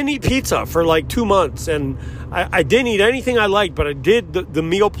 So I didn't eat pizza for like 2 months. And I didn't eat anything I liked, but I did the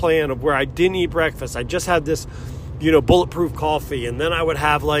meal plan of where I didn't eat breakfast. I just had this, bulletproof coffee. And then I would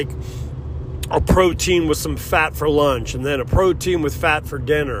have like a protein with some fat for lunch, and then a protein with fat for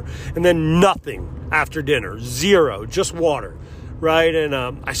dinner, and then nothing after dinner. Zero, just water. Right, and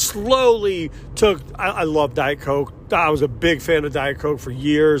I slowly I love Diet Coke. I was a big fan of Diet Coke for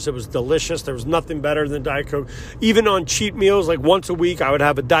years. It was delicious. There was nothing better than Diet Coke. Even on cheat meals, like once a week, I would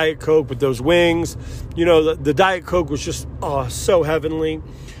have a Diet Coke with those wings. The Diet Coke was just so heavenly.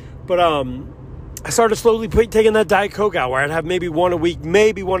 But I started slowly taking that Diet Coke out, where I'd have maybe one a week,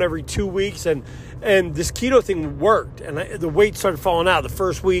 maybe one every 2 weeks, and this keto thing worked, and the weight started falling out the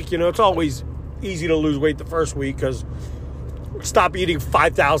first week. It's always easy to lose weight the first week because stop eating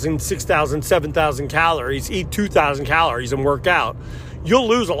 5,000, 6,000, 7,000 calories, eat 2,000 calories and work out. You'll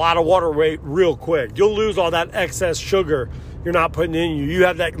lose a lot of water weight real quick. You'll lose all that excess sugar you're not putting in you. You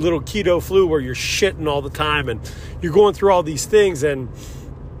have that little keto flu where you're shitting all the time and you're going through all these things. And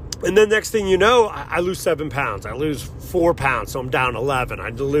And then next thing you know, I lose 7 pounds. I lose 4 pounds, so I'm down 11. I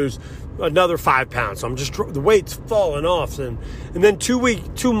lose another 5 pounds. So I'm just, the weight's falling off. And then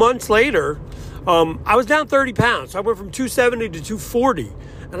 2 months later, I was down 30 pounds. So I went from 270 to 240.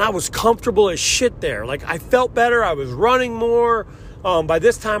 And I was comfortable as shit there. Like, I felt better. I was running more. By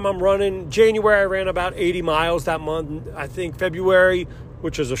this time, I'm running. January, I ran about 80 miles that month. I think February,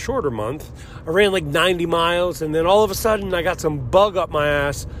 which is a shorter month, I ran like 90 miles. And then all of a sudden, I got some bug up my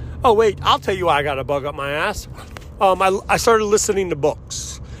ass. Oh, wait, I'll tell you why I got a bug up my ass. I started listening to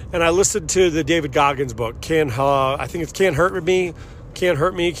books. And I listened to the David Goggins book. I think it's Can't Hurt Me, Can't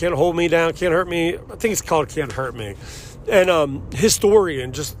Hurt Me, Can't Hold Me Down, Can't Hurt Me. I think it's called Can't Hurt Me. And his story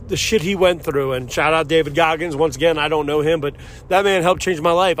and just the shit he went through. And shout out David Goggins. Once again, I don't know him, but that man helped change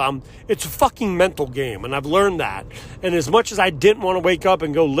my life. It's a fucking mental game, and I've learned that. And as much as I didn't want to wake up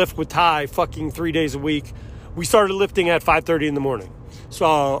and go lift with Ty fucking 3 days a week, we started lifting at 5:30 in the morning. So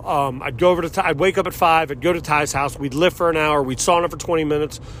I'd go over to Ty. I'd wake up at 5. I'd go to Ty's house. We'd lift for an hour. We'd sauna for 20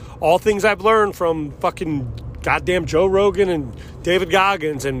 minutes. All things I've learned from fucking goddamn Joe Rogan and David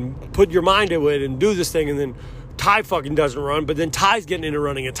Goggins, and put your mind to it and do this thing. And then Ty fucking doesn't run, but then Ty's getting into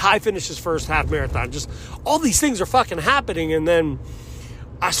running, and Ty finished his first half marathon. Just all these things are fucking happening, and then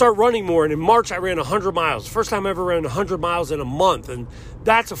I start running more, and in March I ran 100 miles. First time I ever ran 100 miles in a month, and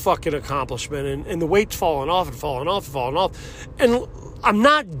that's a fucking accomplishment, and the weight's falling off and falling off and falling off. And I'm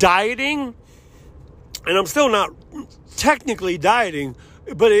not dieting, and I'm still not technically dieting,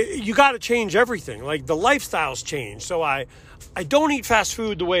 but you got to change everything. Like, the lifestyle's changed, so I don't eat fast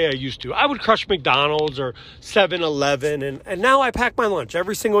food the way I used to. I would crush McDonald's or 7-Eleven, and now I pack my lunch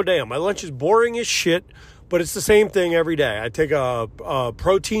every single day. My lunch is boring as shit, but it's the same thing every day. I take a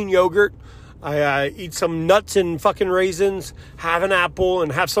protein yogurt. I eat some nuts and fucking raisins, have an apple,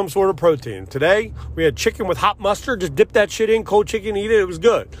 and have some sort of protein. Today, we had chicken with hot mustard. Just dip that shit in, cold chicken, eat it. It was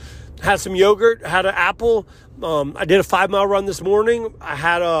good. Had some yogurt, had an apple. I did a 5-mile run this morning. I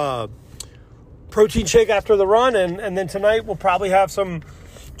had a protein shake after the run, and then tonight we'll probably have some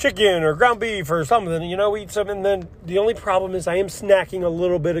chicken or ground beef or something, eat some. And then the only problem is I am snacking a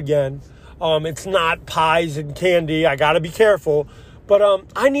little bit again. It's not pies and candy. I got to be careful, but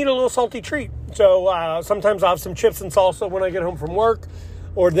I need a little salty treat. So sometimes I'll have some chips and salsa when I get home from work,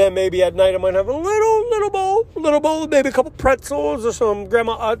 or then maybe at night I might have a little bowl, maybe a couple pretzels or some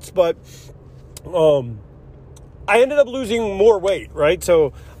Grandma Utz. But I ended up losing more weight, right?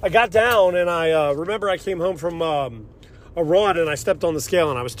 So I got down, and I remember I came home from a run, and I stepped on the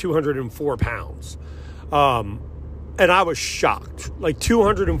scale, and I was 204 pounds. And I was shocked, like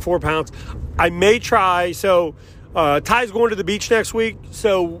 204 pounds. I may try. So Ty's going to the beach next week,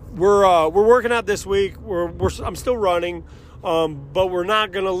 so we're working out this week. I'm still running, but we're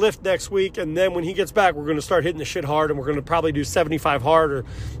not going to lift next week. And then when he gets back, we're going to start hitting the shit hard, and we're going to probably do 75 hard or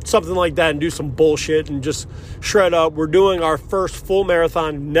something like that, and do some bullshit and just shred up. We're doing our first full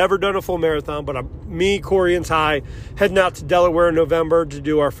marathon. Never done a full marathon, but me, Corey, and Ty heading out to Delaware in November to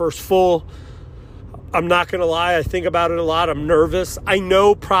do our first full. I'm not going to lie. I think about it a lot. I'm nervous. I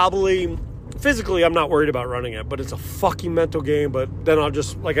know probably physically I'm not worried about running it, but it's a fucking mental game. But then I'll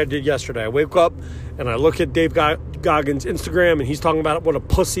just, like I did yesterday, I wake up and I look at Dave Goggins' Instagram, and he's talking about what a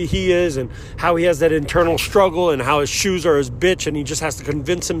pussy he is and how he has that internal struggle and how his shoes are his bitch, and he just has to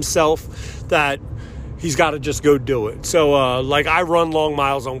convince himself that he's got to just go do it. So, I run long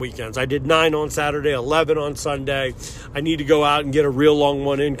miles on weekends. I did 9 on Saturday, 11 on Sunday. I need to go out and get a real long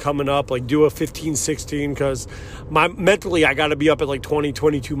one in coming up, like do a 15, 16, because mentally I got to be up at like 20,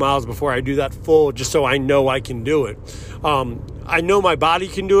 22 miles before I do that full, just so I know I can do it. I know my body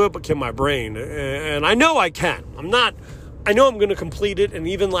can do it, but can my brain? And I know I can. I know I'm going to complete it, and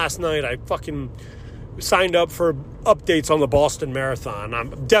even last night I fucking signed up for updates on the Boston Marathon.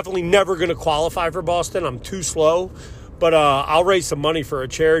 I'm definitely never going to qualify for Boston. I'm too slow, but I'll raise some money for a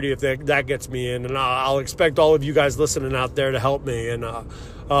charity if that gets me in, and I'll expect all of you guys listening out there to help me, and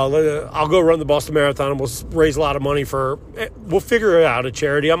I'll go run the Boston Marathon, and we'll raise a lot of money we'll figure out a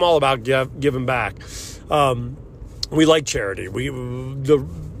charity. I'm all about giving back. We like charity.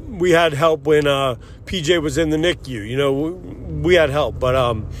 We had help when PJ was in the NICU. We had help, but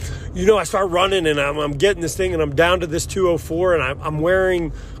I start running, and I'm getting this thing, and I'm down to this 204, and I'm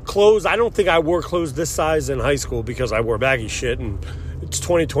wearing clothes. I don't think I wore clothes this size in high school because I wore baggy shit, and it's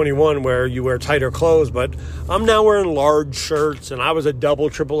 2021 where you wear tighter clothes, but I'm now wearing large shirts, and I was a double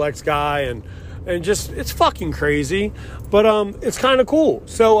XXX guy, and just, it's fucking crazy, but it's kind of cool.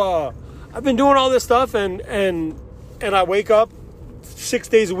 So I've been doing all this stuff, and I wake up 6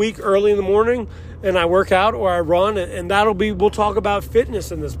 days a week early in the morning, and I work out or I run, and we'll talk about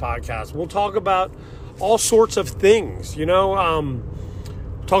fitness in this podcast. We'll talk about all sorts of things,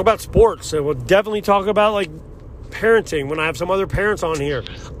 talk talk about sports, and we'll definitely talk about like parenting when I have some other parents on here.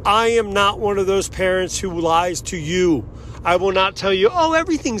 I am not one of those parents who lies to you. I will not tell you, oh,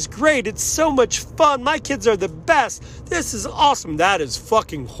 everything's great. It's so much fun. My kids are the best. This is awesome. That is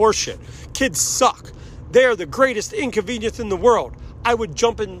fucking horseshit. Kids suck. They are the greatest inconvenience in the world. I would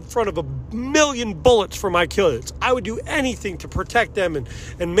jump in front of a million bullets for my kids. I would do anything to protect them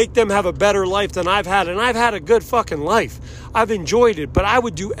and make them have a better life than I've had. And I've had a good fucking life. I've enjoyed it, but I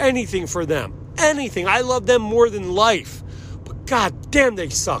would do anything for them. Anything. I love them more than life. But god damn, they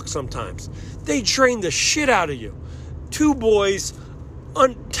suck sometimes. They drain the shit out of you. 2 boys,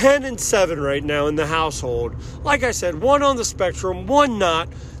 10 and 7 right now in the household. Like I said, one on the spectrum, one not.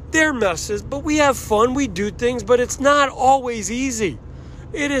 They're messes, but we have fun. We do things, but it's not always easy.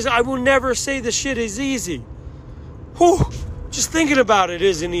 It is. I will never say the shit is easy. Whew. Just thinking about it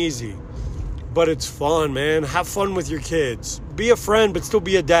isn't easy. But it's fun, man. Have fun with your kids. Be a friend, but still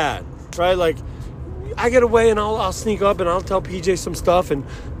be a dad. Right? Like, I get away and I'll sneak up and I'll tell PJ some stuff and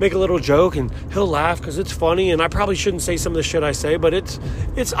make a little joke and he'll laugh because it's funny, and I probably shouldn't say some of the shit I say, but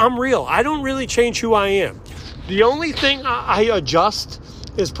I'm real. I don't really change who I am. The only thing I adjust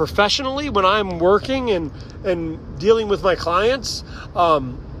is professionally when I'm working and dealing with my clients.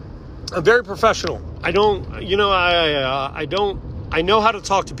 I'm very professional. I don't, I know how to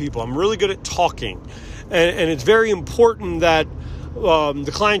talk to people. I'm really good at talking, and it's very important that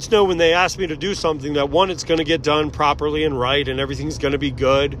the clients know when they ask me to do something that, one, it's going to get done properly and right, and everything's going to be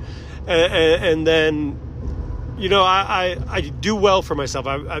good. And then, I do well for myself.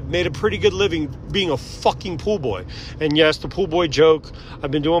 I've made a pretty good living being a fucking pool boy. And yes, the pool boy joke,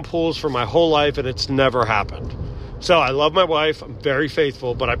 I've been doing pools for my whole life, and it's never happened. So I love my wife. I'm very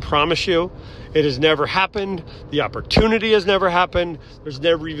faithful, but I promise you, it has never happened. The opportunity has never happened. There's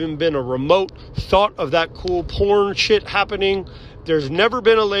never even been a remote thought of that cool porn shit happening. There's never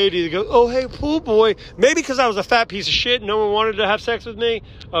been a lady that goes, oh, hey, pool boy. Maybe because I was a fat piece of shit. No one wanted to have sex with me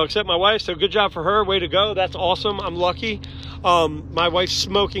except my wife. So good job for her. Way to go. That's awesome. I'm lucky. My wife's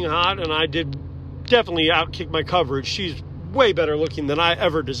smoking hot, and I did definitely outkick my coverage. She's way better looking than I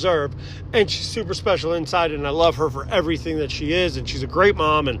ever deserve. And she's super special inside, and I love her for everything that she is. And she's a great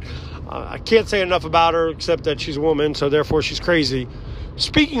mom. And I can't say enough about her except that she's a woman. So therefore, she's crazy.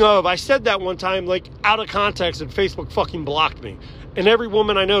 Speaking of, I said that one time, like, out of context, and Facebook fucking blocked me. And every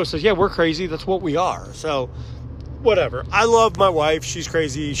woman I know says, yeah, we're crazy. That's what we are. So, whatever. I love my wife. She's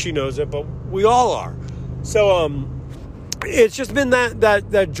crazy. She knows it, but we all are. So, it's just been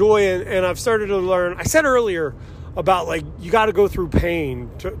that joy, and I've started to learn. I said earlier about, like, you got to go through pain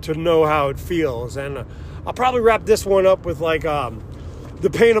to know how it feels. And I'll probably wrap this one up with, like, the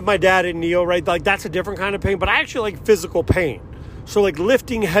pain of my dad and Neil, right? Like, that's a different kind of pain, but I actually like physical pain. So, like,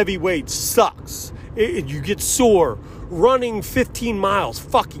 lifting heavy weights sucks. You get sore. Running 15 miles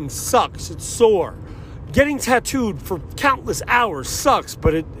fucking sucks. It's sore. Getting tattooed for countless hours sucks,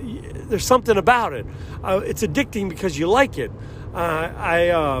 but there's something about it. It's addicting because you like it.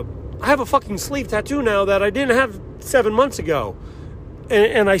 I have a fucking sleeve tattoo now that I didn't have 7 months ago,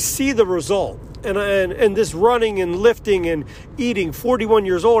 and I see the result. And this running and lifting and eating, 41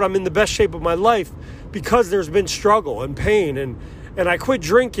 years old, I'm in the best shape of my life because there's been struggle and pain, and I quit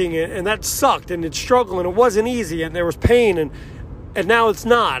drinking, and that sucked, and it's struggle, and it wasn't easy, and there was pain, and now it's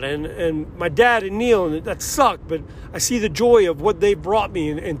not, and my dad and Neil, and that sucked, but I see the joy of what they brought me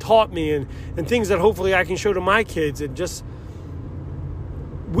and taught me, and things that hopefully I can show to my kids, and just,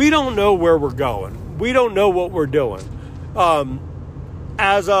 we don't know where we're going. We don't know what we're doing.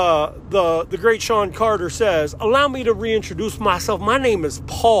 As the great Sean Carter says, allow me to reintroduce myself. My name is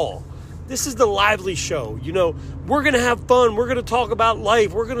Paul. This is the Lively Show. We're going to have fun. We're going to talk about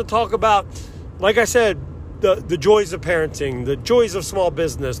life. We're going to talk about, like I said, the joys of parenting, the joys of small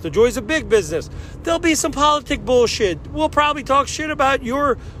business, the joys of big business. There'll be some politic bullshit. We'll probably talk shit about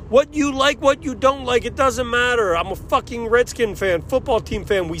what you like, what you don't like. It doesn't matter. I'm a fucking Redskin fan, football team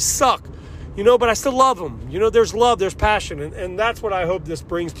fan. We suck, but I still love them. There's love, there's passion. And that's what I hope this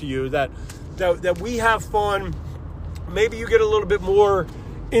brings to you, that we have fun. Maybe you get a little bit more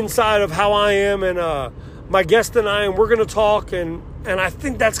inside of how I am and my guest and I, and we're going to talk, and I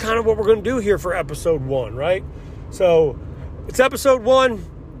think that's kind of what we're going to do here for episode 1, right? So it's episode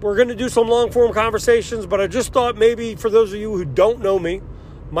 1. We're going to do some long-form conversations, but I just thought maybe for those of you who don't know me,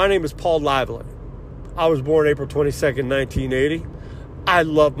 my name is Paul Lively. I was born April 22nd, 1980. I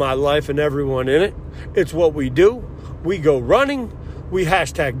love my life and everyone in it. It's what we do. We go running. We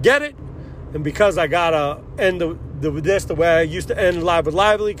hashtag get it. And because I got to end the way I used to end Live with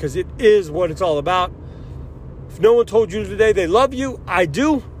Lively, because it is what it's all about. If no one told you today they love you, I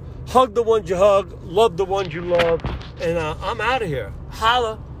do. Hug the ones you hug. Love the ones you love. And I'm out of here.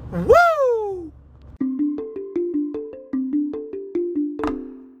 Holla. Woo!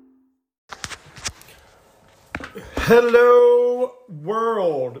 Hello,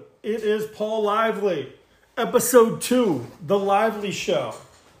 world. It is Paul Lively, episode 2, The Lively Show.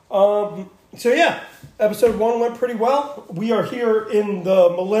 Episode 1 went pretty well. We are here in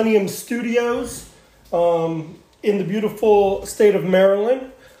the Millennium Studios in the beautiful state of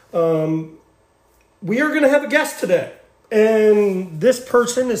Maryland. We are going to have a guest today. And this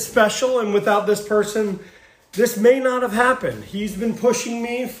person is special, and without this person, this may not have happened. He's been pushing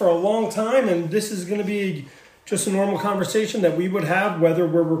me for a long time, and this is going to be just a normal conversation that we would have, whether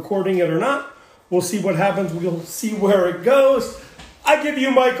we're recording it or not. We'll see what happens. We'll see where it goes. I give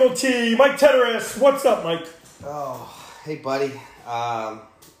you Mike Tetteris. What's up, Mike? Oh, hey, buddy. I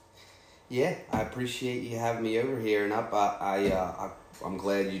appreciate you having me over here, and I'm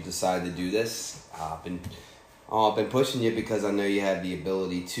glad you decided to do this. I've been pushing you because I know you have the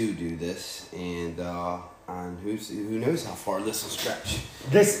ability to do this, and who knows how far this will stretch.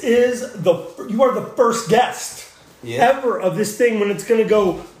 This is you are the first guest ever of this thing when it's going to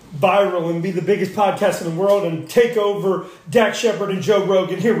go viral and be the biggest podcast in the world and take over Dak Shepard and Joe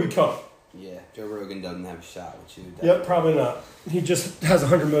Rogan. Here we come. Yeah, Joe Rogan doesn't have a shot with you. Yep, probably not. He just has a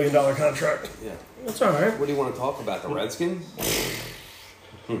 $100 million contract. Yeah. That's all right. What do you want to talk about, the Redskins?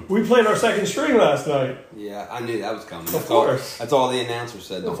 We played our second string last night. Yeah, I knew that was coming. Of course. That's all the announcer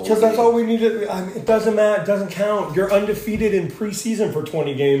said the whole Because that's all we needed. I mean, it doesn't matter. It doesn't count. You're undefeated in preseason for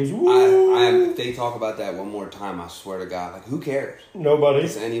 20 games. If they talk about that one more time, I swear to God, who cares? Nobody.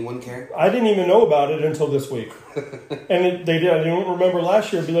 Does anyone care? I didn't even know about it until this week. And they did. I didn't remember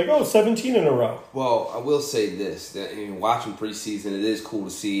last year. Be like, 17 in a row. Well, I will say this. That, watching preseason, it is cool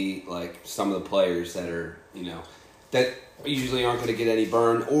to see like some of the players that are, that usually aren't going to get any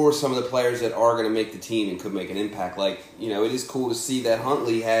burn, or some of the players that are going to make the team and could make an impact. Like, it is cool to see that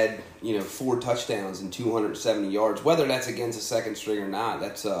Huntley had, 4 touchdowns and 270 yards. Whether that's against a second string or not,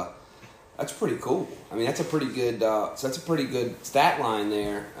 that's pretty cool. I mean, that's a pretty good stat line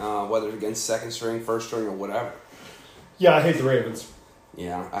there, whether it's against second string, first string, or whatever. Yeah, I hate the Ravens.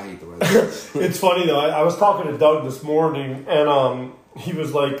 Yeah, I hate the Ravens. It's funny, though. I was talking to Doug this morning, and he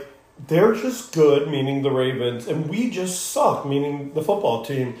was like, they're just good, meaning the Ravens, and we just suck, meaning the football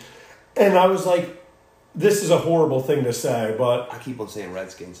team. And I was like, this is a horrible thing to say, but... I keep on saying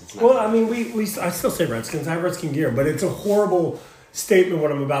Redskins. It's not well, I mean, I still say Redskins. I have Redskin gear, but it's a horrible statement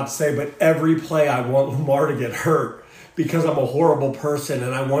what I'm about to say, but every play I want Lamar to get hurt because I'm a horrible person,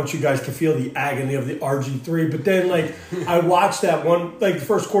 and I want you guys to feel the agony of the RG3. But then, I watched that one, the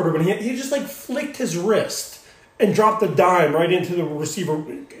first quarter, when he just, flicked his wrist and dropped the dime right into the receiver.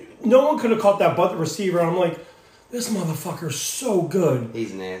 No one could have caught that but the receiver. I'm like, this motherfucker's so good.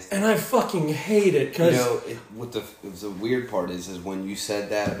 He's nasty. And I fucking hate it. Cause the weird part is when you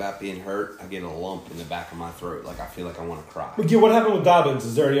said that about being hurt, I get a lump in the back of my throat. I feel like I want to cry. But what happened with Dobbins?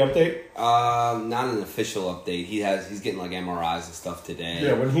 Is there any update? Not an official update. He's getting MRIs and stuff today.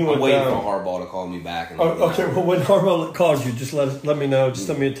 Yeah, when he went I'm waiting down, for Harbaugh to call me back. Okay, well, when Harbaugh calls you, just let me know. Just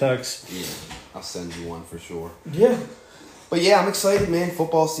send me a text. Yeah, I'll send you one for sure. Yeah. But yeah, I'm excited, man.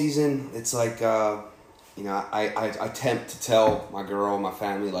 Football season. It's like, I attempt to tell my girl, my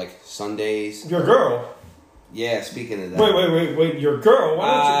family, Sundays. Your girl? Yeah, speaking of that. Wait. Your girl?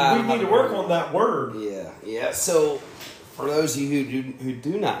 Why don't we need to work on that word. Yeah. So, for those of you who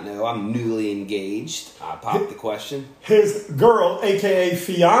do not know, I'm newly engaged. I popped the question. His girl, a.k.a.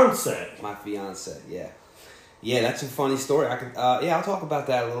 fiance. My fiance, yeah. Yeah, that's a funny story. I'll talk about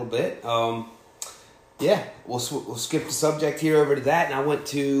that a little bit. Yeah, we'll skip the subject here over to that, and I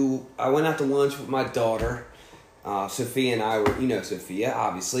went out to lunch with my daughter, Sophia, and I were, Sophia,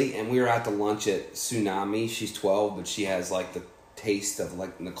 obviously, and we were out to lunch at Tsunami. She's 12, but she has the taste of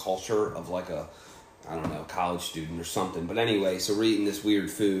the culture of a college student or something. But anyway, so we're eating this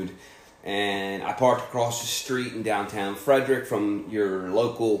weird food, and I parked across the street in downtown Frederick from your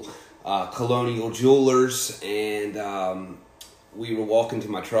local Colonial Jewelers, and we were walking to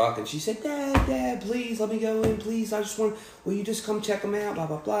my truck, and she said, Dad, please, let me go in, please. Will you just come check them out, blah,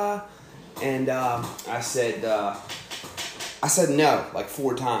 blah, blah. And I said no,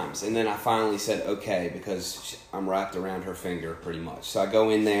 4 times. And then I finally said okay, because I'm wrapped around her finger pretty much. So I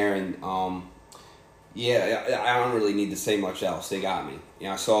go in there, and I don't really need to say much else. They got me.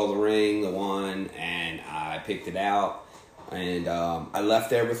 I saw the ring, the one, and I picked it out. And I left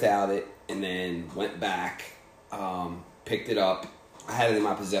there without it, and then went back, picked it up. I had it in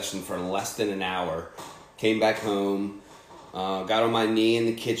my possession for less than an hour. Came back home, got on my knee in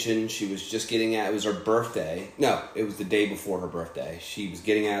the kitchen. She was just getting out. It was her birthday. No, it was the day before her birthday. She was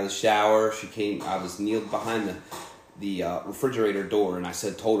getting out of the shower. She came. I was kneeled behind the refrigerator door, and I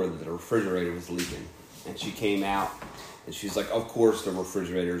told her that the refrigerator was leaking, and she came out, and she's like, "Of course the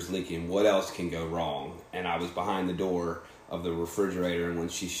refrigerator is leaking. What else can go wrong?" And I was behind the door of the refrigerator, and when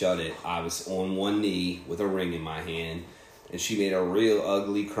she shut it, I was on one knee with a ring in my hand, and she made a real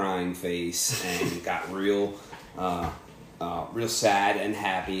ugly crying face and got real sad and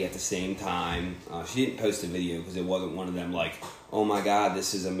happy at the same time. She didn't post a video because it wasn't one of them like, "Oh my God,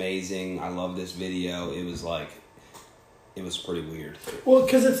 this is amazing. I love this video." It was like, it was pretty weird. Well,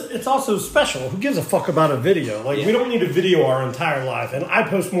 because it's also special. Who gives a fuck about a video? Like, we don't need a video our entire life. And I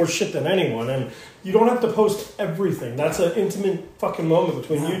post more shit than anyone. And you don't have to post everything. That's an intimate fucking moment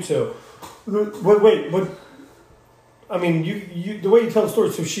between you two. Wait. I mean, you the way you tell the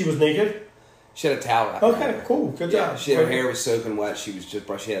story, so she was naked? She had a towel wrapped around her. Cool. Good job. Her hair was soaking wet. She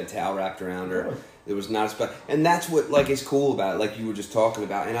had a towel wrapped around her. Yeah. It was not a special, and that's what like is cool about it. Like you were just talking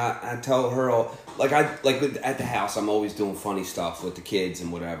about, and I tell her at the house I'm always doing funny stuff with the kids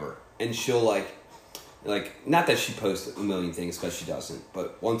and whatever, and she'll like not that she posts a million things because she doesn't,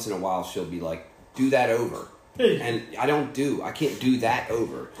 but once in a while she'll be like, "Do that over," and I can't do that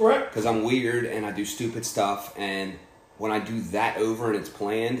over, right? Because I'm weird and I do stupid stuff, and when I do that over and it's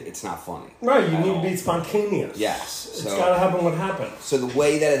planned, it's not funny. Right, you need to be spontaneous. Yes. It's got to happen what happened. So the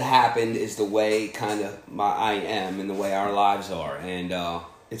way that it happened is the way kind of I am and the way our lives are. And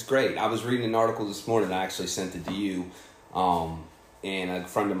it's great. I was reading an article this morning. I actually sent it to you. And a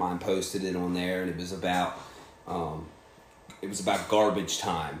friend of mine posted it on there. And it was about garbage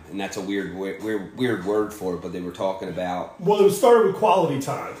time. And that's a weird word for it. But they were talking about... Well, it started with quality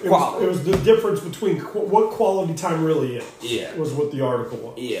time. It was the difference between what quality time really is. Yeah. Was what the article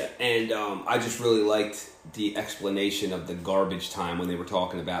was. Yeah. And I just really liked the explanation of the garbage time when they were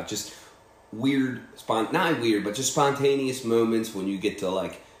talking about just not weird, but just spontaneous moments when you get to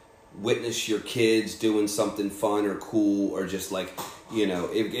like witness your kids doing something fun or cool, or just like,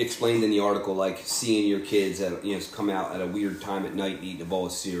 it explained in the article, like seeing your kids come out at a weird time at night and eating a bowl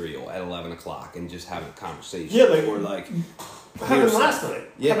of cereal at 11 o'clock and just having a conversation. Yeah, or like happened last night.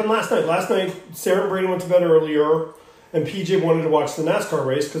 Yeah. Happened last night. Last night, Sarah and Brady went to bed earlier, and PJ wanted to watch the NASCAR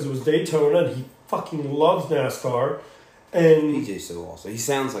race because it was Daytona, and he fucking loves NASCAR. And PJ's so awesome. He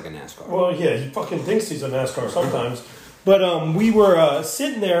sounds like a NASCAR. Well, yeah, he fucking thinks he's a NASCAR sometimes. But we were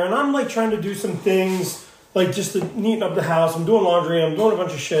sitting there, and I'm like trying to do some things, like just to neaten up the house. I'm doing laundry. I'm doing a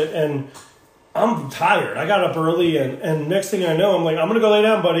bunch of shit, and I'm tired. I got up early, and next thing I know, I'm like, "I'm going to go lay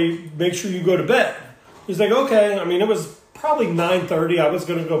down, buddy. Make sure you go to bed." He's like, "Okay." I mean, it was probably 9:30. I was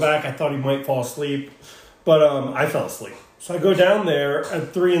going to go back. I thought he might fall asleep, but I fell asleep. So I go down there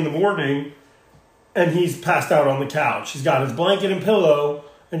at 3 in the morning, and he's passed out on the couch. He's got his blanket and pillow,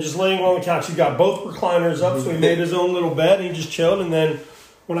 and just laying on the couch. He's got both recliners up, so he made his own little bed, and he just chilled. And then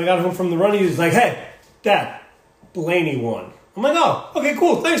when I got home from the run, he was like, "Hey, Dad, Blaney won." I'm like, "Oh, okay,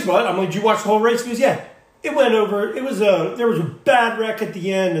 cool. Thanks, bud." I'm like, "Did you watch the whole race?" He goes, "Yeah, it went over. There was a bad wreck at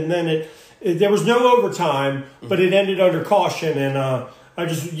the end, and then there was no overtime, but it ended under caution, and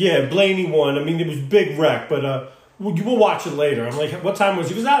Blaney won. I mean, it was a big wreck, but we'll watch it later." I'm like, "What time was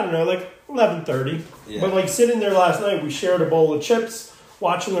it?" He goes, "I don't know, like 11:30. Yeah. But like sitting there last night, we shared a bowl of chips,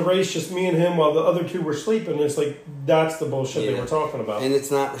 watching the race, just me and him, while the other two were sleeping. It's like, that's the bullshit they were talking about. And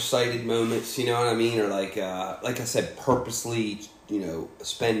it's not recited moments, you know what I mean? Or like I said, purposely,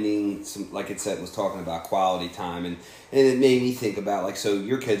 spending some, like it said, was talking about quality time. And it made me think about, like, so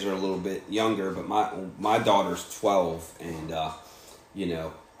your kids are a little bit younger, but my daughter's 12. And, I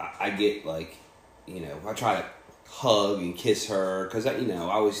get like, I try to hug and kiss her because, I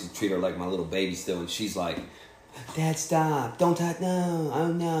always treat her like my little baby still. And she's like, "Dad, stop! Don't touch! No, oh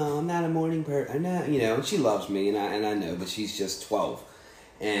no, I'm not a morning person. No, and she loves me, and I know, but she's just 12,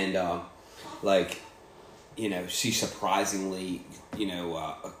 and she surprisingly,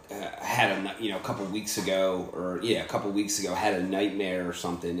 had a couple weeks ago, had a nightmare or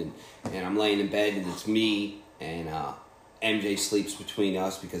something, and I'm laying in bed, and it's me, and MJ sleeps between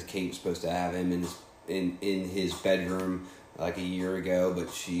us because Kate was supposed to have him in his bedroom like a year ago,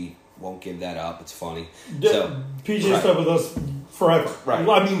 but she won't give that up. It's funny. So PJ stuck with us forever. Right.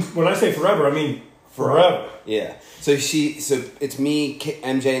 Well, I mean, when I say forever, I mean forever. Yeah. So it's me,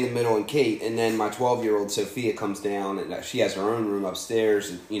 MJ in the middle, and Kate, and then my 12-year-old Sophia comes down, and she has her own room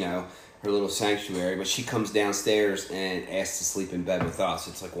upstairs, her little sanctuary. But she comes downstairs and asks to sleep in bed with us.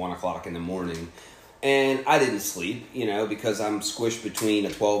 It's like 1 o'clock in the morning. And I didn't sleep, because I'm squished between a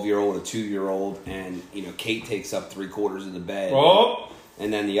 12-year-old, a 2-year-old, and, Kate takes up 3/4 of the bed. Oh.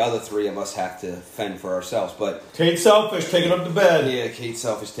 And then the other 3 of us have to fend for ourselves. But Kate's selfish, taking up the bed. Yeah, Kate's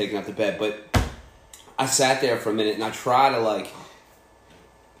selfish, taking up the bed. But I sat there for a minute, and I try to,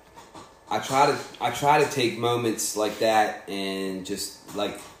 I try to take moments like that and just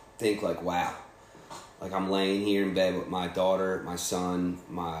like think like, wow, like I'm laying here in bed with my daughter, my son,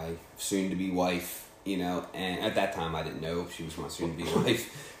 my soon-to-be wife, you know, and at that time I didn't know she was my soon-to-be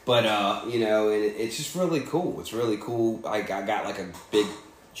wife, but you know, and it's just really cool. It's really cool. I got like a big,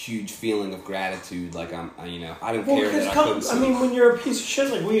 huge feeling of gratitude. Like you know, I don't care that I couldn't sleep. I mean, when you're a piece of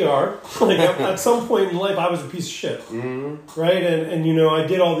shit like we are, like at some point in life, I was a piece of shit, right? And you know, I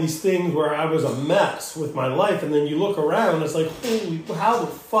did all these things where I was a mess with my life, and then you look around, it's like, holy, how the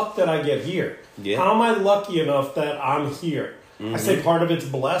fuck did I get here? Yeah. How am I lucky enough that I'm here? I say part of it's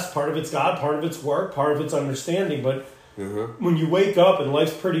blessed, part of it's God, part of it's work, part of it's understanding, but when you wake up and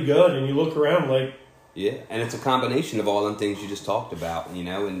life's pretty good, and you look around like, yeah, and it's a combination of all them things you just talked about, you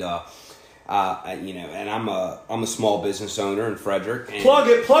know, and you know, and I'm a small business owner in Frederick. And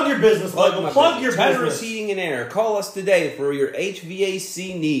plug your business, Michael. Plug your Tetteris business. Heating and Air. Call us today for your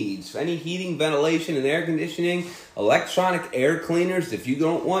HVAC needs. Any heating, ventilation, and air conditioning, electronic air cleaners. If you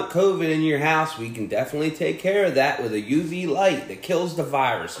don't want COVID in your house, we can definitely take care of that with a UV light that kills the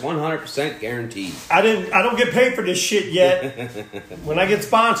virus. 100% guaranteed. I don't get paid for this shit yet. When I get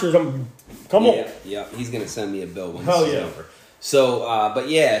sponsors, come on. Yeah, he's gonna send me a bill when Hell this is over. So, but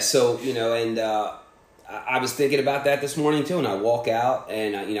yeah, so, you know, and I was thinking about that this morning too, and I walk out,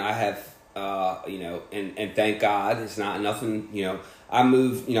 and, you know, I have, you know, and thank God, it's not nothing, you know, I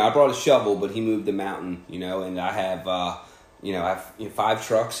moved, you know, I brought a shovel, but he moved the mountain, you know, and I have, you know, I have 5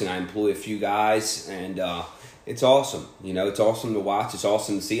 trucks, and I employ a few guys, and it's awesome, you know, it's awesome to watch, it's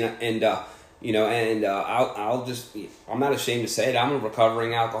awesome to see, and you know, and I'm not ashamed to say it, I'm a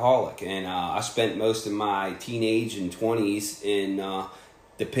recovering alcoholic, and I spent most of my teenage and 20s in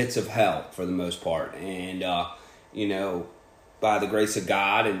the pits of hell for the most part, and, you know, by the grace of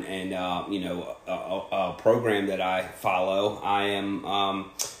God and you know, a program that I follow, I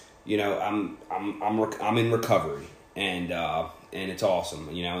am, you know, I'm in recovery, and it's awesome,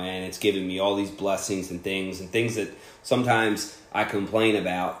 you know, and it's giving me all these blessings and things that sometimes I complain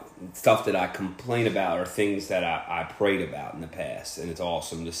about. Stuff that I complain about are things that I prayed about in the past, and it's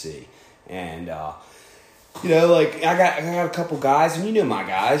awesome to see. And you know, like I got a couple guys, and you know my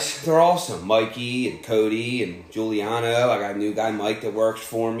guys, they're awesome. Mikey and Cody and Giuliano. I got a new guy, Mike, that works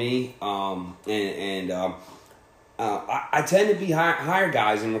for me. I tend to be hire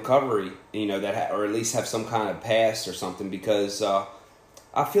guys in recovery, you know, that or at least have some kind of past or something, because I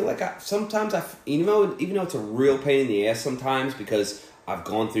feel like sometimes even though it's a real pain in the ass sometimes, because I've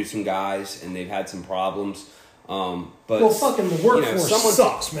gone through some guys and they've had some problems. But well, fucking the workforce, you know,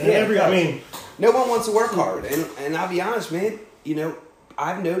 sucks, man. Yeah, I mean, no one wants to work hard, and I'll be honest, man. You know,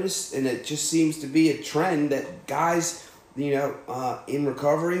 I've noticed, and it just seems to be a trend that guys, you know, in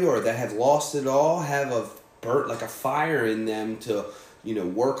recovery or that have lost it all have like a fire in them to, you know,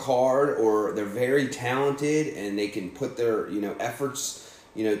 work hard, or they're very talented and they can put their, you know, efforts,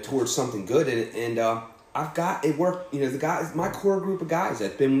 you know, towards something good, and I've got it worked, you know, the guys, my core group of guys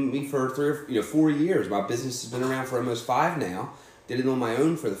that's been with me for 4 years. My business has been around for almost 5 now. Did it on my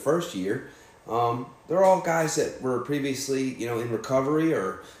own for the first year. They're all guys that were previously, you know, in recovery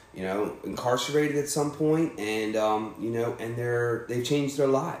or, you know, incarcerated at some point, and you know, and they've changed their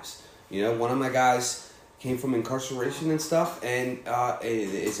lives. You know, one of my guys came from incarceration and stuff, and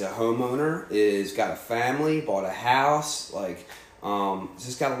is a homeowner, is got a family, bought a house, like.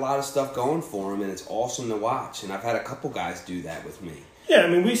 Just got a lot of stuff going for him, and it's awesome to watch. And I've had a couple guys do that with me. Yeah, I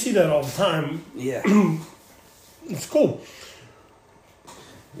mean, we see that all the time. Yeah. It's cool.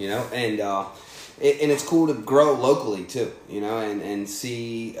 You know, and it's cool to grow locally too. You know, and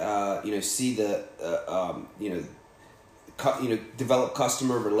see, you know, see the, you know, develop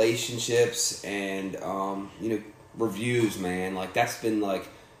customer relationships and, you know, reviews, man. Like that's been like.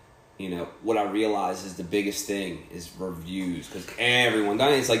 You know, what I realize is the biggest thing is reviews, because everyone,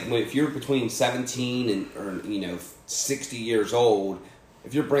 it's like if you're between 17 or you know 60 years old,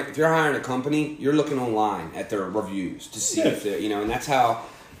 if you're hiring a company, you're looking online at their reviews to see if they're, you know, and that's how,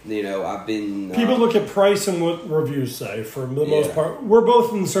 you know, I've been. People look at price and what reviews say for the most part. We're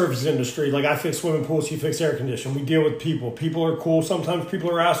both in the service industry. Like I fix swimming pools, you fix air conditioning. We deal with people. People are cool sometimes.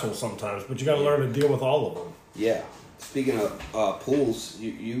 People are assholes sometimes. But you got to learn to deal with all of them. Yeah. Speaking of pools,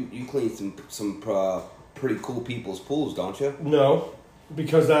 you clean some pretty cool people's pools, don't you? No,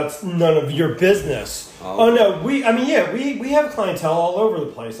 because that's none of your business. Oh no, we have clientele all over the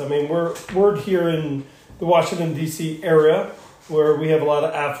place. I mean, we're here in the Washington D.C. area where we have a lot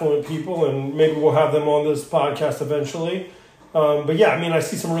of affluent people, and maybe we'll have them on this podcast eventually. But yeah, I mean, I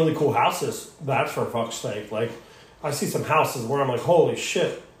see some really cool houses. That's for fuck's sake. Like, I see some houses where I'm like, holy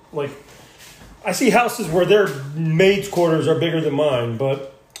shit, like. I see houses where their maids' quarters are bigger than mine,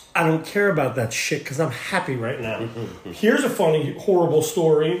 but I don't care about that shit because I'm happy right now. Here's a funny, horrible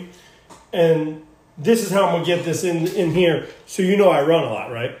story. And this is how I'm going to get this in here. So you know I run a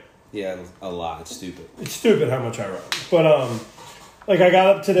lot, right? Yeah, a lot. It's stupid. It's stupid how much I run. But, like, I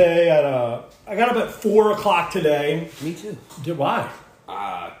got up today at 4 o'clock today. Me too. Why?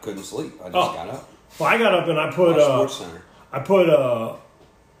 I couldn't sleep. I just got up. Well, I got up and I put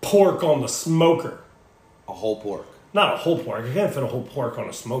pork on the smoker. A whole pork. Not a whole pork. I can't fit a whole pork on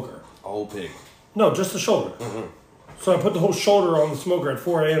a smoker. A whole pig. No, just the shoulder. Mm-hmm. So I put the whole shoulder on the smoker at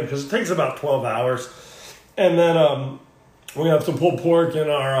 4 a.m. because it takes about 12 hours. And then we have some pulled pork in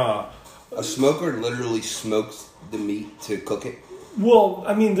our... A smoker literally smokes the meat to cook it? Well,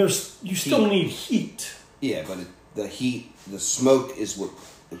 I mean, you still need heat. Yeah, but the heat, the smoke is what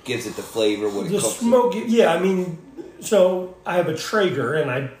gives it the flavor, what it cooks. The smoke, yeah, I mean, so I have a Traeger, and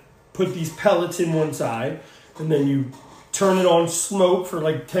I put these pellets in one side, and then you turn it on smoke for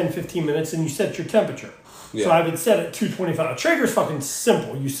like 10, 15 minutes, and you set your temperature. Yeah. So I have it set at 225. Traeger's fucking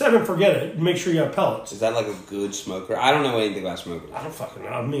simple. You set and forget it. Make sure you have pellets. Is that like a good smoker? I don't know anything about smokers. I don't fucking know.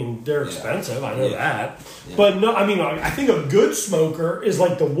 I mean, they're expensive. I know that. Yeah. But no, I mean, I think a good smoker is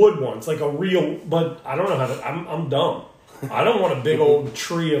like the wood ones, like a real. But I don't know how to. I'm dumb. I don't want a big old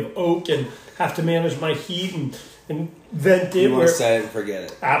tree of oak and have to manage my heat and vent it. You want to set it and forget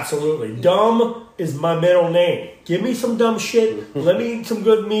it. Absolutely. Dumb is my middle name. Give me some dumb shit. Let me eat some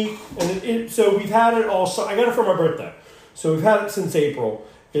good meat. And so we've had it all. I got it for my birthday. So we've had it since April.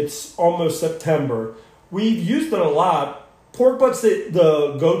 It's almost September. We've used it a lot. Pork butt's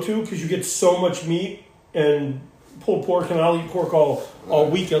the go-to because you get so much meat and pulled pork, and I'll eat pork all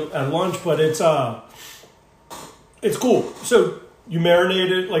week at lunch. But it's cool. So you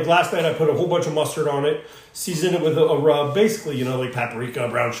marinate it. Like last night I put a whole bunch of mustard on it. Season it with a rub, basically, like paprika,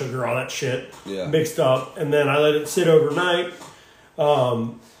 brown sugar, all that shit mixed up. And then I let it sit overnight.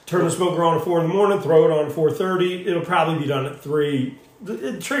 Turn the smoker on at 4 in the morning, throw it on at 4:30. It'll probably be done at 3.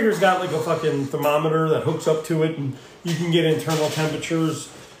 The Traeger's got like a fucking thermometer that hooks up to it, and you can get internal temperatures.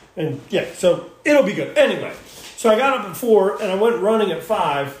 And yeah, so it'll be good. Anyway, so I got up at 4 and I went running at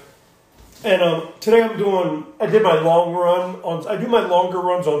 5. And today I did my long run I do my longer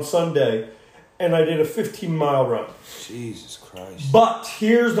runs on Sunday. And I did a 15-mile run. Jesus Christ. But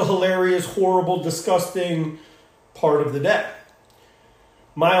here's the hilarious, horrible, disgusting part of the day.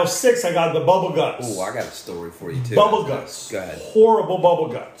 Mile 6, I got the bubble guts. Oh, I got a story for you, too. Bubble guts. Go ahead. Horrible bubble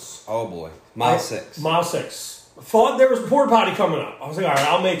guts. Oh, boy. Mile 6. Mile 6. Thought there was a porta potty coming up. I was like, all right,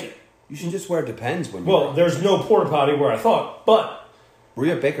 I'll make it. You should just wear Depends when you Well, there's no porta potty where I thought, but... Were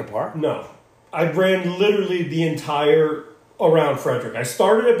you at Baker Park? No. I ran literally the entire around Frederick. I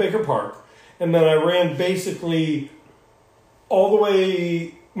started at Baker Park. And then I ran basically all the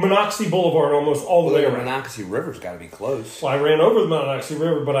way, Monocacy Boulevard almost all the way around. Monocacy River's got to be close. Well, I ran over the Monocacy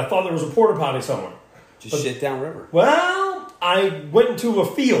River, but I thought there was a porta potty somewhere. Just shit down river. Well, I went into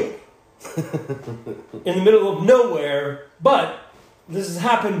a field in the middle of nowhere, but this has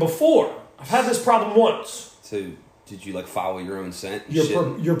happened before. I've had this problem once. So, did you follow your own scent?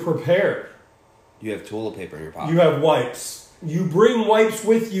 You're prepared. You have toilet paper in your pocket. You have wipes. You bring wipes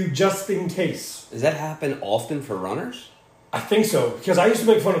with you just in case. Does that happen often for runners? I think so, because I used to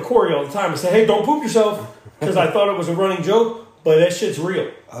make fun of Corey all the time and say, hey, don't poop yourself, because I thought it was a running joke, but that shit's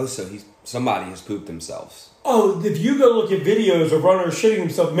real. Oh, so somebody has pooped themselves. Oh, if you go look at videos of runners shitting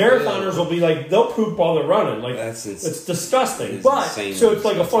themselves, marathoners will be like, they'll poop while they're running. It's disgusting. So it's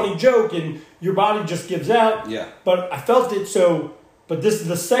like a funny joke, and your body just gives out. Yeah. But I felt it, but this is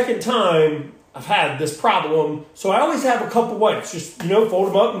the second time I've had this problem, so I always have a couple wipes. Just, fold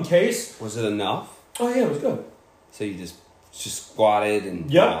them up in case. Was it enough? Oh, yeah, it was good. So you just squatted and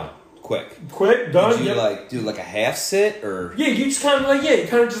quick, done. Did you do a half sit or? Yeah, you just kind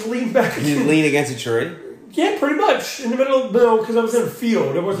of just lean back. You lean against a tree. Yeah, pretty much in the middle of because I was in a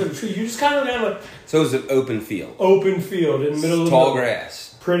field. It wasn't a tree. You just kind of got So it was an open field. Open field in the middle of tall grass.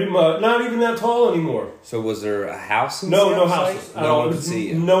 Pretty much, not even that tall anymore. So was there a house? No houses. No one could see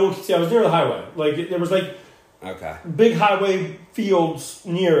you. No one could see. I was near the highway. There was big highway fields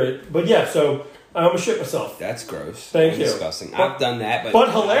near it. But yeah, so I almost shit myself. That's gross. Thank you. Disgusting. I've done that, but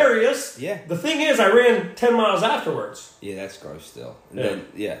hilarious. Yeah. The thing is, I ran 10 miles afterwards. Yeah, that's gross still.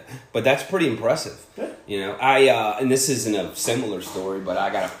 But that's pretty impressive. Yeah. I and this isn't a similar story, but I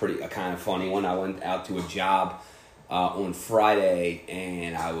got a kind of funny one. I went out to a job on Friday,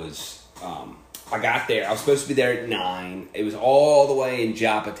 and I got there. I was supposed to be there at 9. It was all the way in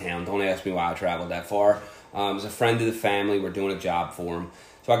Joppa Town. Don't ask me why I traveled that far. It was a friend of the family. We're doing a job for him.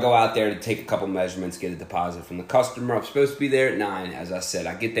 So I go out there to take a couple measurements, get a deposit from the customer. I'm supposed to be there at 9, as I said.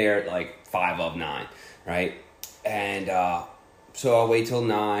 I get there at 5 of 9, right? And so I'll wait till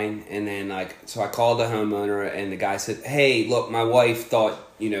 9, and then so I called the homeowner, and the guy said, "Hey, look, my wife thought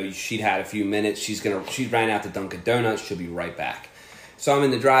she'd had a few minutes. She ran out to Dunkin' Donuts. She'll be right back." So I'm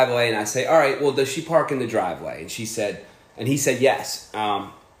in the driveway, and I say, "All right, well, does she park in the driveway?" And he said, "Yes."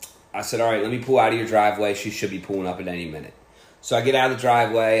 I said, "All right, let me pull out of your driveway. She should be pulling up at any minute." So I get out of the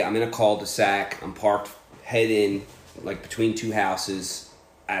driveway. I'm in a cul-de-sac. I'm parked head in, between two houses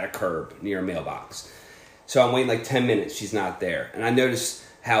at a curb near a mailbox. So I'm waiting 10 minutes. She's not there. And I notice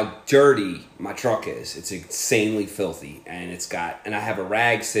how dirty my truck is. It's insanely filthy. And I have a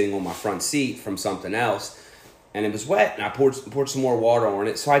rag sitting on my front seat from something else. And it was wet. And I poured some more water on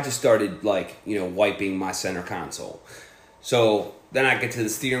it. So I just started wiping my center console. So then I get to the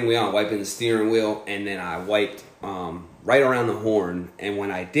steering wheel. I'm wiping the steering wheel. And then I wiped right around the horn. And when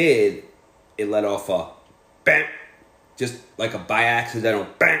I did, it let off a bang. Just like a by accidental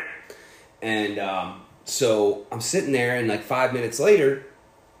bang. And so I'm sitting there, and 5 minutes later,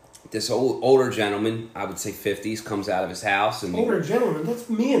 this older gentleman, I would say 50s, comes out of his house. And older gentleman? That's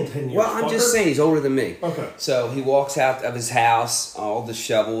me in 10 years. Well, I'm just saying he's older than me. Okay. So he walks out of his house, all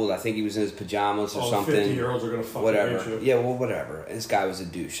disheveled. I think he was in his pajamas or something. 50-year-olds are going to fucking hate you. Yeah, well, whatever. This guy was a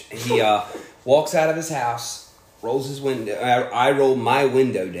douche. He walks out of his house, rolls his window. I roll my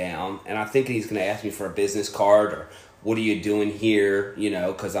window down, and I'm thinking he's going to ask me for a business card or what are you doing here,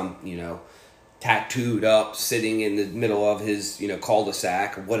 because I'm, tattooed up, sitting in the middle of his,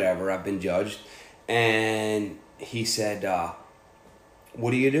 cul-de-sac or whatever. I've been judged. And he said,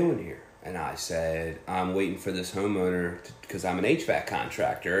 "What are you doing here?" And I said, "I'm waiting for this homeowner because I'm an HVAC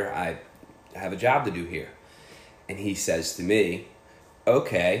contractor. I have a job to do here." And he says to me,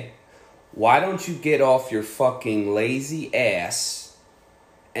 "Okay, why don't you get off your fucking lazy ass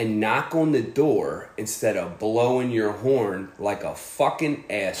and knock on the door instead of blowing your horn like a fucking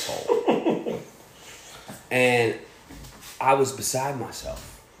asshole?" And I was beside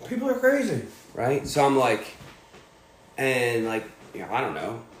myself. People are crazy. Right? So I'm I don't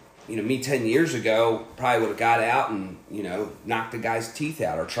know. Me 10 years ago probably would have got out and, knocked the guy's teeth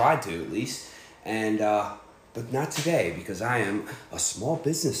out, or tried to at least. And, but not today, because I am a small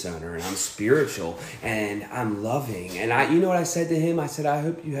business owner, and I'm spiritual, and I'm loving. And you know what I said to him? I said, "I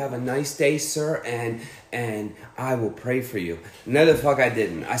hope you have a nice day, sir, and I will pray for you." No, the fuck I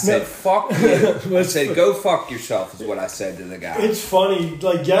didn't. I said, "Fuck you." I said, "Go fuck yourself," is what I said to the guy. It's funny.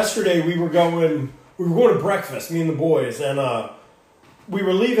 Yesterday, we were going to breakfast, me and the boys, and we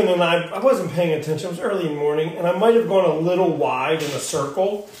were leaving, and I wasn't paying attention. It was early in the morning, and I might have gone a little wide in a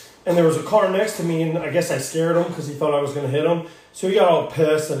circle. And there was a car next to me, and I guess I scared him because he thought I was going to hit him. So he got all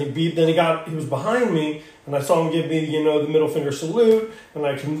pissed, and he beeped. Then he was behind me, and I saw him give me, the middle finger salute, and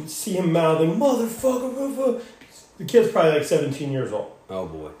I can see him mouthing, "Motherfucker." The kid's probably 17 years old. Oh,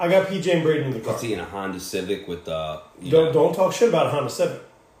 boy. I got PJ and Braden in the car. Was he in a Honda Civic with Don't talk shit about a Honda Civic.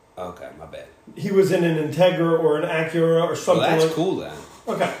 Okay, my bad. He was in an Integra or an Acura or something. Well, that's cool then.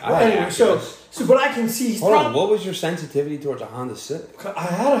 Okay. Well, anyway, but I can see. Hold on. What was your sensitivity towards a Honda Civic? I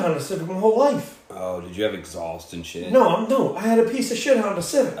had a Honda Civic my whole life. Oh, did you have exhaust and shit? No. I had a piece of shit Honda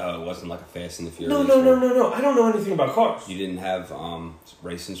Civic. Oh, it wasn't like a Fast and the Furious. No. I don't know anything about cars. You didn't have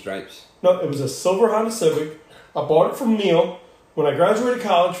racing stripes? No, it was a silver Honda Civic. I bought it from Neil when I graduated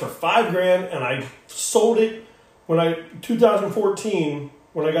college for $5,000, and I sold it 2014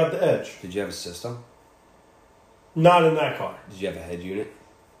 when I got the Edge. Did you have a system? Not in that car. Did you have a head unit?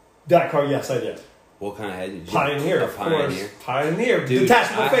 That car, yes, I did. What kind of head did you Pioneer, have? of course. Pioneer. Dude,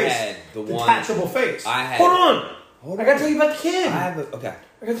 detachable face. Had the detachable face. I had. Hold on. I got to tell you about the kid. Okay.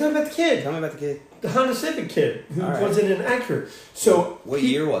 I got to tell you about the kid. Tell me about the kid. The Honda Civic kid who was in an Acura. So what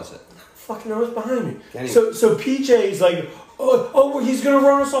year was it? Fucking knows behind me. So PJ's like, oh, he's gonna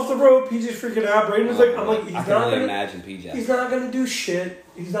run us off the road. PJ's freaking out. Braden's I'm like, he's I not can only gonna imagine PJ. He's not gonna do shit.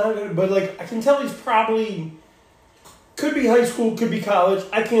 He's not gonna. But I can tell he's probably could be high school, could be college.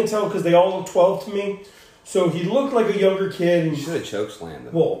 I can't tell because they all look 12 to me. So he looked like a younger kid. You should have chokeslammed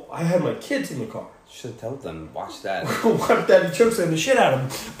him. Well, I had my kids in the car. You should have told them, watch that. Watch that, he chokeslammed the shit out of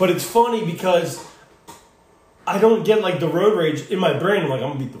him. But it's funny because I don't get the road rage in my brain. I'm like,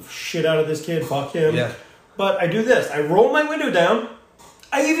 I'm gonna beat the shit out of this kid. Fuck him. Yeah. But I do this. I roll my window down.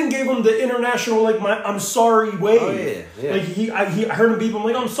 I even gave him the international my I'm sorry wave. Oh yeah. I heard him beep. I'm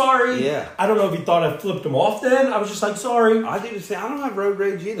like, I'm sorry. Yeah. I don't know if he thought I flipped him off. Then I was just like, sorry. I do the same. I don't have road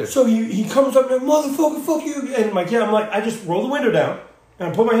rage either. So he comes up and motherfucker, fuck you, and I'm like, I just roll the window down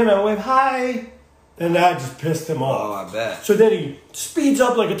and I put my hand out and wave hi. And that just pissed him off. Oh, I bet. So then he speeds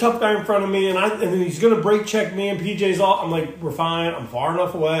up like a tough guy in front of me, and then he's going to brake check me, and PJ's off. I'm like, we're fine. I'm far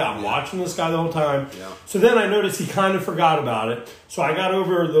enough away. I'm watching this guy the whole time. Yeah. So then I noticed he kind of forgot about it. So I got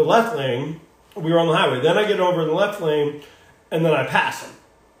over the left lane. We were on the highway. Then I get over the left lane, and then I pass him.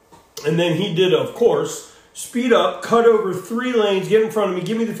 And then he did, of course, speed up, cut over 3 lanes, get in front of me,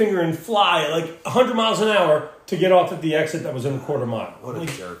 give me the finger, and fly like 100 miles an hour to get off at the exit that was in a quarter mile. What a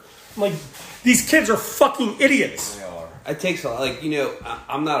jerk. I'm like, these kids are fucking idiots. They are. It takes, like,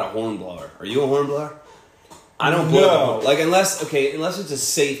 I'm not a horn blower. Are you a horn blower? I don't blow. Like, unless it's a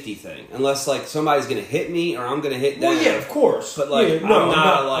safety thing. Unless, like, somebody's going to hit me or I'm going to hit them. Well, yeah, of course. But, like, I'm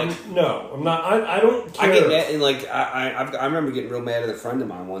not. I don't care. I get mad, and, like, I remember getting real mad at a friend of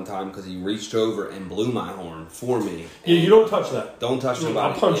mine one time because he reached over and blew my horn for me. Yeah, you don't touch that. Don't touch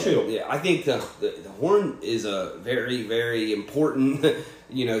somebody. I'll punch you. Yeah, I think the horn is a very, very important,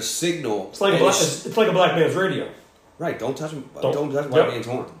 signal. It's like a black man's radio. Right, don't touch him. Don't touch black man's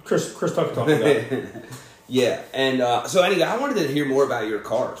horn. Chris Tucker talking about it. Yeah, and so anyway, I wanted to hear more about your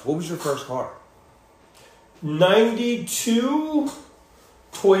cars. What was your first car? 92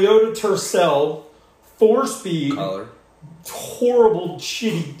 Toyota Tercel, 4-speed. Color? Horrible,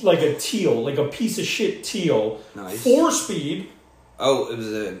 shitty, like a teal, like a piece of shit teal. Nice. 4-speed. Oh, it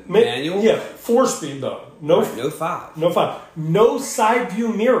was a manual? Yeah, 4-speed though. No 5. No 5. No side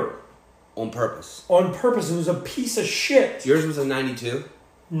view mirror. On purpose? On purpose. It was a piece of shit. Yours was a 92?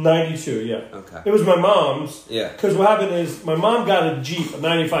 92, yeah. Okay. It was my mom's. Yeah. Because what happened is my mom got a Jeep, a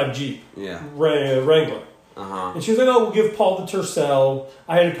 95 Jeep. Yeah. Wrangler. Uh-huh. And she was like, oh, we'll give Paul the Tercel.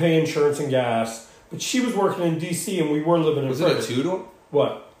 I had to pay insurance and gas. But she was working in D.C. and we were living in Frederick. Was it a two-door?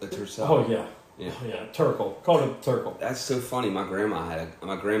 What? The Tercel? Oh, yeah. Yeah. Oh, yeah, Turkle. Called it Turkle. That's so funny. My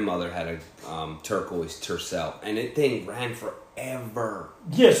grandmother had a turquoise Tercel. And it thing ran forever.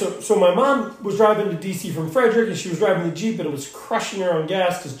 Yeah, so my mom was driving to D.C. from Frederick, and she was driving the Jeep, and it was crushing her on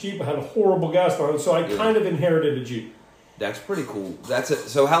gas because Jeep had a horrible gas on it. So I kind of inherited a Jeep. That's pretty cool. That's it.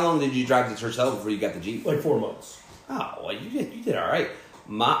 So how long did you drive the Tercel before you got the Jeep? Like 4 months. Oh, well, you did all right.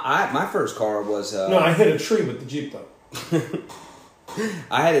 My first car was... no, I hit a tree with the Jeep, though.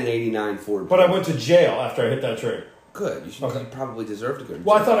 I had an 89 Ford. But I went to jail after I hit that tree. Good. You probably deserve to go to jail.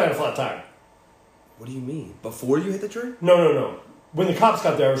 Well, I thought I had a flat tire. What do you mean? Before you hit the tree? No. When the cops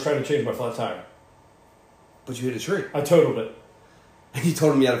got there, I was trying to change my flat tire. But you hit a tree. I totaled it. You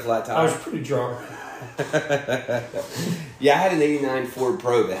told him you had a flat tire? I was pretty drunk. Yeah, I had an 89 Ford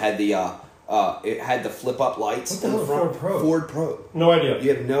Probe that had the flip-up lights. What the hell is Ford Probe? Ford Probe. No idea.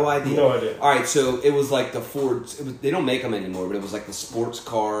 You have no idea? No idea. All right, so it was like the Ford... they don't make them anymore, but it was like the sports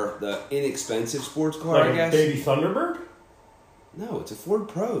car, the inexpensive sports car, like I guess. Baby Thunderbird? No, it's a Ford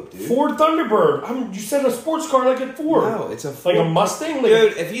Probe, dude. Ford Thunderbird. You said a sports car like a Ford. No, it's a Ford. Like a Mustang?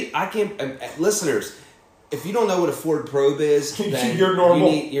 Dude, listeners, if you don't know what a Ford Probe is, then you're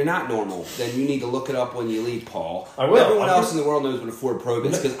normal. You're not normal. Then you need to look it up when you leave, Paul. I will. Everyone else in the world knows what a Ford Probe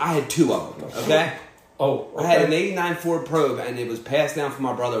is because I had 2 of them, okay? Oh, okay. I had an 89 Ford Probe, and it was passed down from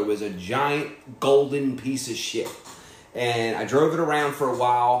my brother. It was a giant golden piece of shit. And I drove it around for a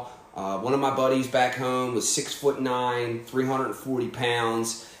while. One of my buddies back home was 6'9", 340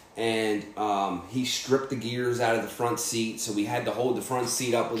 pounds, and he stripped the gears out of the front seat, so we had to hold the front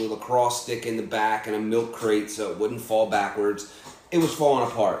seat up with a lacrosse stick in the back and a milk crate so it wouldn't fall backwards. It was falling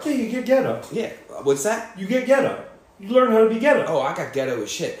apart. Yeah, you get ghetto. Yeah. What's that? You get ghetto. You learn how to be ghetto. Oh, I got ghetto as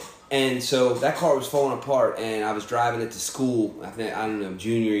shit. And so that car was falling apart, and I was driving it to school, I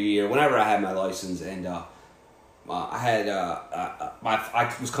junior year, whenever I had my license, and I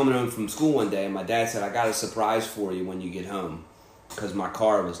was coming home from school one day, and my dad said, I got a surprise for you when you get home, because my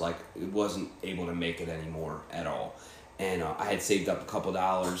car was like, it wasn't able to make it anymore at all, and I had saved up a couple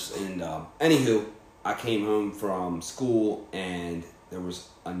dollars, and anywho, I came home from school, and there was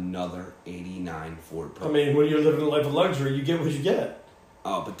another 89 Ford Probe. I mean, when you're living a life of luxury, you get what you get.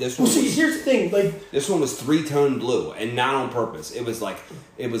 Oh, but this one. Well, see, here's the thing. Like, this one was 3-tone blue, and not on purpose. It was like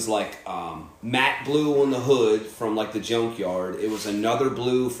matte blue on the hood from like the junkyard. It was another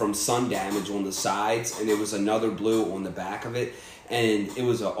blue from sun damage on the sides, and it was another blue on the back of it. And it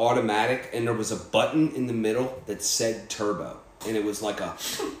was an automatic, and there was a button in the middle that said turbo, and it was like a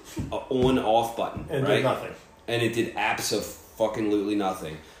on-off button, and right? did nothing. And it did absolutely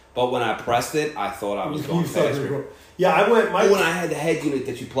nothing. But when I pressed it, I thought I was going faster. Yeah, I went. When I had the head unit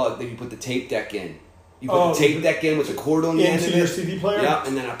that you put the tape deck in. You put the tape deck in with the cord on the end of it. Into your CD player? Yeah,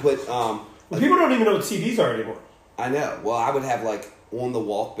 and then I put... well, people don't even know what CDs are anymore. I know. Well, I would have, like, on the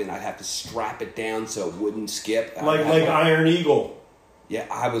Walkman, I'd have to strap it down so it wouldn't skip. Like Iron Eagle. Yeah,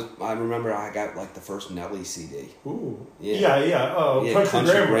 I remember I got, like, the first Nelly CD. Ooh. Yeah.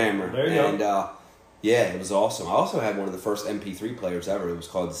 Country Grammar. There you go. And, yeah, it was awesome. I also had one of the first MP3 players ever. It was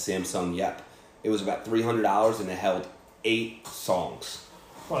called the Samsung Yep. It was about $300, and it held 8 songs.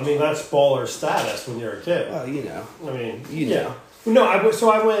 Well, I mean, that's baller status when you're a kid. Well, you know. I mean, you know. No, I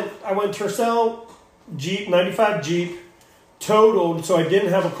went Tercel, Jeep, 95 Jeep, totaled, so I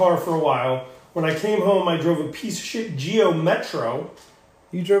didn't have a car for a while. When I came home, I drove a piece of shit Geo Metro.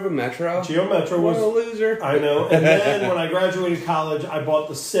 You drove a Metro? Geo Metro what was a loser. I know. And then when I graduated college, I bought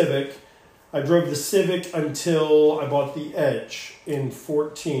the Civic. I drove the Civic until I bought the Edge in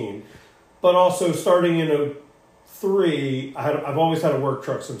 14. But also starting in 03, I've always had a work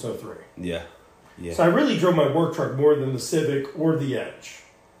truck since 03. Yeah. Yeah. So I really drove my work truck more than the Civic or the Edge.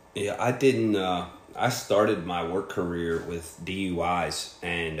 Yeah, I didn't. I started my work career with DUIs,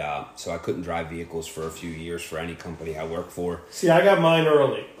 and so I couldn't drive vehicles for a few years for any company I worked for. See, I got mine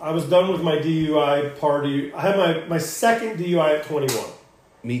early. I was done with my DUI party. I had my second DUI at 21.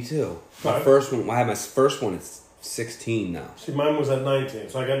 Me too. Right. My first one. I had my first one at 16 now. See, mine was at 19.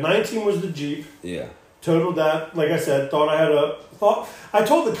 So I got 19 was the Jeep. Yeah. Totaled that. Like I said, I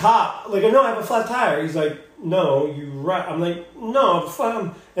told the cop, like, no, I have a flat tire. He's like, no, you right. I'm like, no, I'm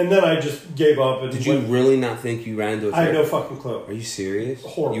fine. And then I just gave up. And Did you really not think you ran into a I had no fucking clue. Are you serious?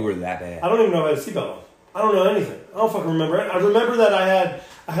 Horrible. You were that bad. I don't even know if I had a seatbelt on. I don't know anything. I don't fucking remember it. I remember that I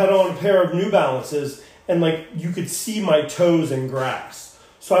had on a pair of New Balances, and like you could see my toes in grass.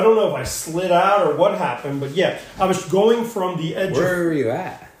 So I don't know if I slid out or what happened, but yeah, I was going from the edge. Where were you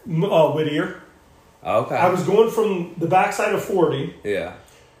at? Whittier. Okay. I was going from the backside of 40. Yeah.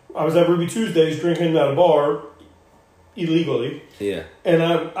 I was at Ruby Tuesdays drinking at a bar illegally. Yeah. And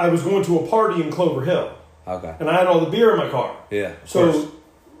I was going to a party in Clover Hill. Okay. And I had all the beer in my car. Yeah. So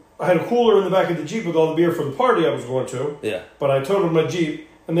I had a cooler in the back of the Jeep with all the beer from the party I was going to. Yeah. But I totaled my Jeep.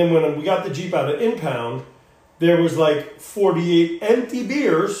 And then when we got the Jeep out of impound, there was like 48 empty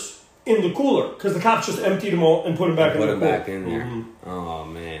beers in the cooler. Because the cops just emptied them all and put them back in the cooler. Put them back in there. Mm-hmm. Oh,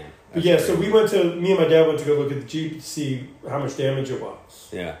 man. But yeah, so me and my dad went to go look at the Jeep to see how much damage it was.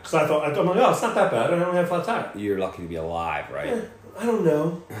 Yeah. Because I thought, no, it's not that bad. I don't have a flat tire. You're lucky to be alive, right? Yeah, I don't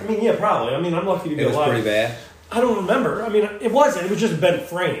know. I mean, yeah, probably. I mean, I'm lucky to be alive. It was pretty bad? I don't remember. I mean, it wasn't. It was just a bent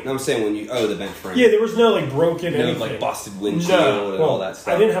frame. No, I'm saying the bent frame. Yeah, there was no, like, broken anything. No, like, busted windshield and all that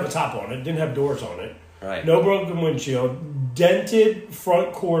stuff. I didn't have a top on it. Didn't have doors on it. Right. No broken windshield. Dented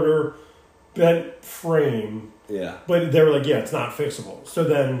front quarter, bent frame. Yeah. But they were like, yeah, it's not fixable. So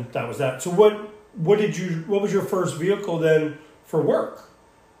then that was that. So what was your first vehicle then for work?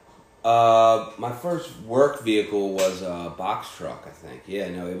 My first work vehicle was a box truck, I think. Yeah,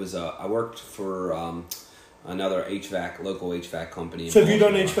 no, it was I worked for another local HVAC company. So have you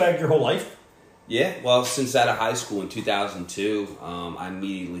done HVAC your whole life? Yeah, well, since out of high school in 2002, I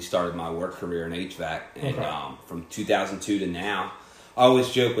immediately started my work career in HVAC. And from 2002 to now, I always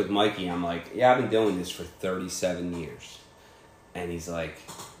joke with Mikey, I'm like, yeah, I've been doing this for 37 years. And he's like,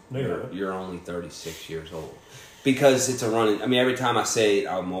 you're only 36 years old. Because it's a running, I mean, every time I say it,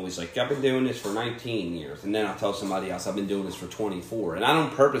 I'm always like, I've been doing this for 19 years. And then I'll tell somebody else, I've been doing this for 24. And I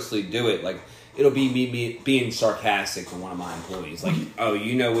don't purposely do it. Like, it'll be me being sarcastic to one of my employees. Like, oh,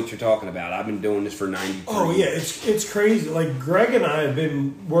 you know what you're talking about. I've been doing this for 93 Oh, yeah, it's crazy. Like, Greg and I have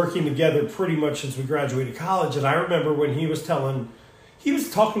been working together pretty much since we graduated college. And I remember when he was talking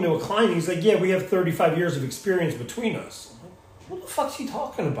to a client, he's like, yeah, we have 35 years of experience between us. I'm like, what the fuck's he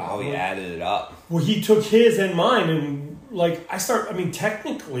talking about? Oh, he added it up. Well, he took his and mine, and, like,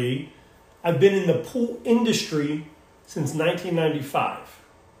 technically, I've been in the pool industry since 1995.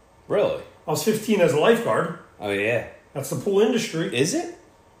 Really? I was 15 as a lifeguard. Oh, yeah. That's the pool industry. Is it?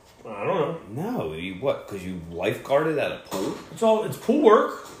 I don't know. No, what? Because you lifeguarded at a pool? It's pool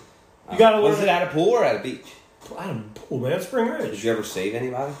work. You gotta learn. Was it at a pool or at a beach? At a pool, man. Spring Ridge. Did you ever save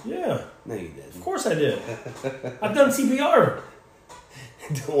anybody? Yeah. No, you didn't. Of course I did. I've done CPR.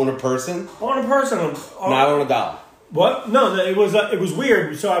 On a person? On a person. Not on a doll. What? No, it was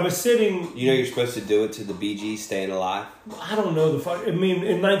weird. So I was sitting. You know you're supposed to do it to the BG staying alive? I don't know the fuck. I mean,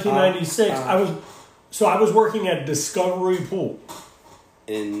 in 1996, I was working at Discovery Pool.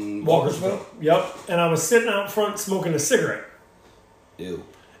 In Walkersville? Yep. And I was sitting out front smoking a cigarette. Ew.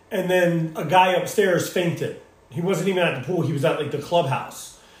 And then a guy upstairs fainted. He wasn't even at the pool. He was at, like, the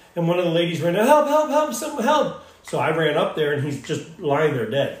clubhouse. And one of the ladies ran, help, someone help. So I ran up there, and he's just lying there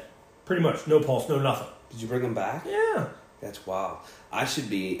dead. Pretty much. No pulse, no nothing. Did you bring him back? Yeah. That's wild. I should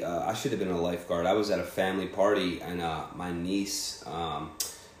have been a lifeguard. I was at a family party, and my niece,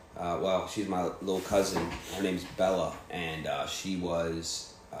 she's my little cousin. Her name's Bella, and she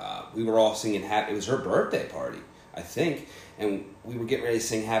was, we were all singing it was her birthday party, I think, and we were getting ready to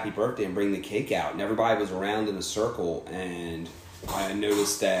sing happy birthday and bring the cake out, and everybody was around in a circle, and I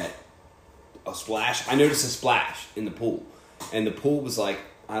noticed a splash in the pool, and the pool was like,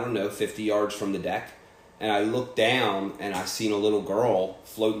 I don't know, 50 yards from the deck. And I looked down, and I seen a little girl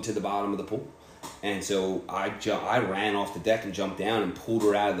floating to the bottom of the pool. And so I ran off the deck and jumped down and pulled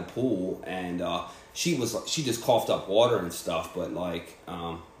her out of the pool, and she just coughed up water and stuff. But like,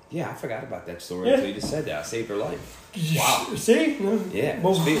 yeah, I forgot about that story until you just said that. I saved her life. Wow. See? Yeah.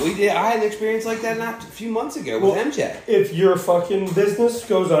 Well, we did. I had an experience like that not a few months ago with MJ. If your fucking business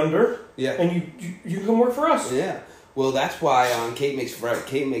goes under, and you can come work for us. Yeah. Well, that's why Kate makes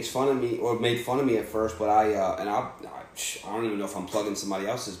fun of me, or made fun of me at first. But I don't even know if I'm plugging somebody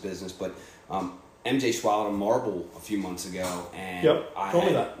else's business, but MJ swallowed a marble a few months ago, and told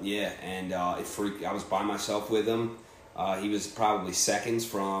me that. Yeah, and it freaked. I was by myself with him. He was probably seconds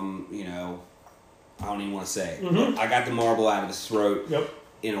from, I don't even want to say. Mm-hmm. I got the marble out of his throat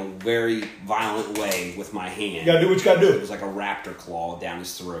in a very violent way with my hand. You gotta do what you gotta do. It was like a raptor claw down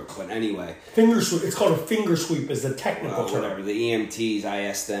his throat. But anyway. Finger sweep. It's called a finger sweep is the technical term. Whatever. The EMTs, I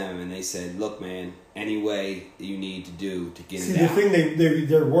asked them, and they said, look, man, any way you need to do to get it out. See, the thing,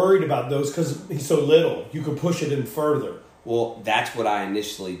 they're worried about those because he's so little. You could push it in further. Well, that's what I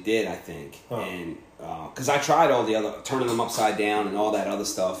initially did, I think. And because I tried all the other, turning them upside down and all that other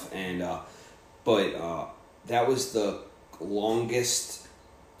stuff. And but that was the longest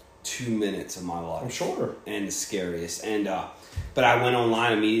 2 minutes of my life. I'm sure. And the scariest. And but I went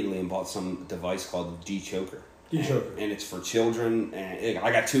online immediately and bought some device called the G-Choker. G-Choker. And it's for children. And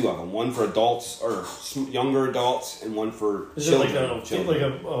I got two of them. One for adults, or younger adults, and one for children. Is it like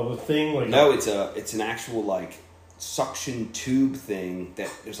a thing? Like no, it's an actual, like, suction tube thing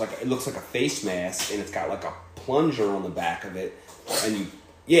that there's like it looks like a face mask, and it's got like a plunger on the back of it, and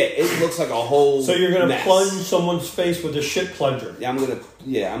it looks like a whole. So you're gonna mess. plunge someone's face with a shit plunger. I'm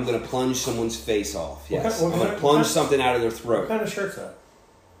gonna plunge someone's face off. Yes, I'm gonna plunge something out of their throat. What kind of shirt's that?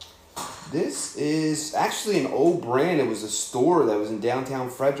 This is actually an old brand. It was a store that was in downtown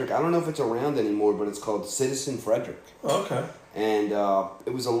Frederick. I don't know if it's around anymore, but it's called Citizen Frederick. Okay. And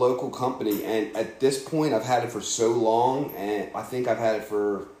it was a local company. And at this point, I've had it for so long. And I think I've had it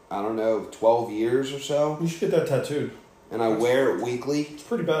for, 12 years or so. You should get that tattooed. And I wear it weekly. It's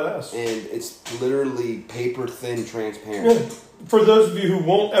pretty badass. And it's literally paper thin transparent. Yeah. For those of you who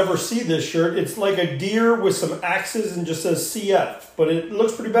won't ever see this shirt, it's like a deer with some axes and just says CF. But it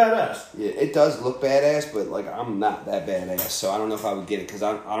looks pretty badass. Yeah, it does look badass, but like I'm not that badass. So I don't know if I would get it because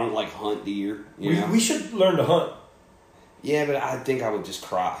I don't like hunt deer. We should learn to hunt. Yeah, but I think I would just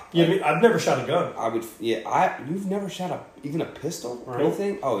cry. Yeah, like, I've never shot a gun. I would. Yeah, you've never shot even a pistol or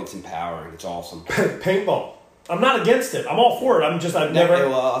anything? Oh, it's empowering. It's awesome. Paintball. I'm not against it. I'm all for it. I've never.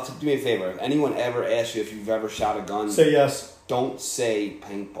 Well, do me a favor. If anyone ever asks you if you've ever shot a gun, say yes. Don't say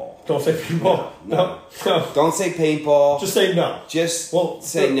paintball. Don't say paintball. No. Don't say paintball. Just say no. Just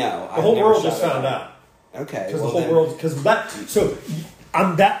say no. The whole world just found out. Okay. Because the whole world. So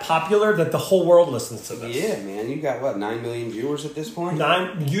I'm that popular that the whole world listens to this. Yeah, man. You got what, 9 million viewers at this point?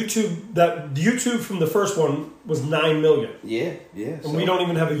 YouTube from the first one was 9 million. Yeah. And we don't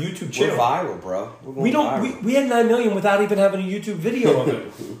even have a YouTube channel. We're viral, bro. We had 9 million without even having a YouTube video of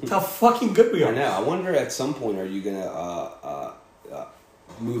it. That's how fucking good we are. I know. I wonder at some point, are you gonna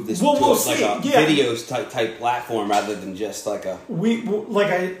move this to a videos type platform rather than just like a. We don't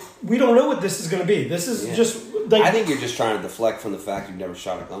know what this is going to be. This is just. Like, I think you're just trying to deflect from the fact you've never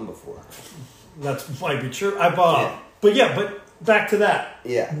shot a gun before. That might be true. But back to that.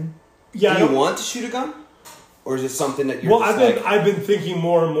 Yeah. Yeah. Do you want to shoot a gun, or is it something that you're? Well, I've been thinking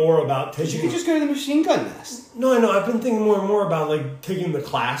more and more about taking. You can just go to the machine gun nest. No, I know. I've been thinking more and more about like taking the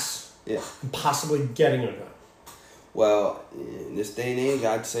class. Yeah. And possibly getting a gun. Well, in this day and age,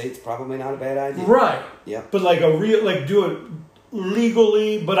 I'd say it's probably not a bad idea. Right. Yeah. But like do it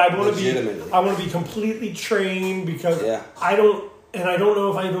legally, but I want to be completely trained because I don't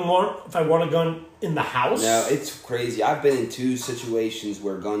know if I want a gun in the house. No, it's crazy. I've been in 2 situations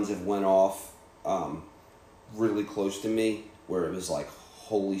where guns have went off really close to me where it was like,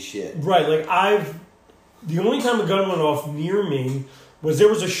 holy shit. Right. Like the only time a gun went off near me was there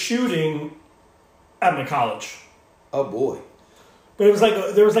was a shooting at my college. Oh boy. But it was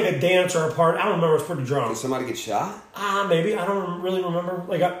like there was like a dance or a party. I don't remember. I was pretty drunk. Did somebody get shot? Maybe. I don't really remember.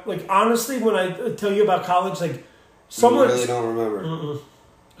 Like honestly, when I tell you about college, like someone you really don't remember.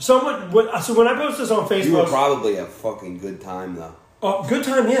 So when I post this on Facebook, you were probably a fucking good time though. Oh, good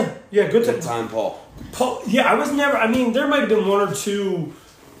time, yeah, good time. Good time, Paul. Yeah, I was never. I mean, there might have been 1 or 2,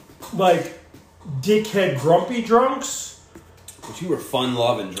 like dickhead grumpy drunks. But you were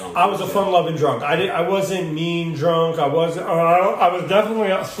fun-loving drunk. I was a fun-loving drunk. I wasn't mean drunk. I wasn't. I was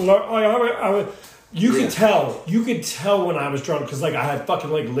definitely a slur. You could tell. You could tell when I was drunk because like I had fucking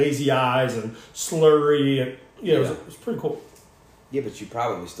like lazy eyes and slurry and it was pretty cool. Yeah, but you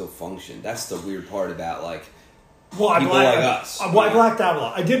probably still functioned. That's the weird part about like Well, I People like us. I blacked out a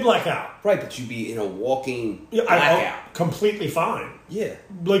lot. I did black out. Right, but you'd be in a walking blackout. Completely fine. Yeah.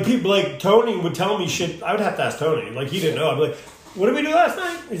 Like people, like Tony would tell me shit. I would have to ask Tony. Like he didn't know. I'd be like, "What did we do last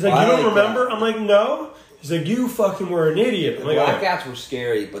night?" He's like, "You don't remember?" I'm like, "No." He's like, "You fucking were an idiot." The like, blackouts were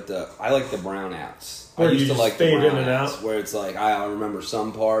scary, but I like the brownouts. Where I used you to like the fade in and brownouts, out. where it's like I remember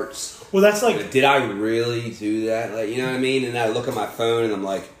some parts. Well, that's like, did I really do that? Like, you know what I mean? And I look at my phone and I'm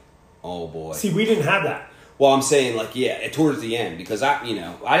like, oh boy. see, we didn't have that. Well, I'm saying like, yeah, towards the end because I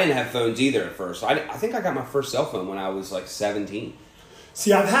didn't have phones either at first. I think I got my first cell phone when I was like 17.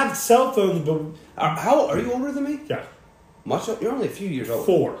 See, I've had cell phones, but How are you older than me? yeah, Much. You're only a few years older.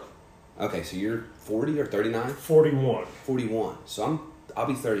 4, Okay, so you're 40 or 39? 41. 41. So I'll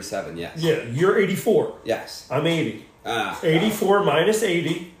be 37. Yes. Yeah, you're 84. Yes. I'm 80. 84 minus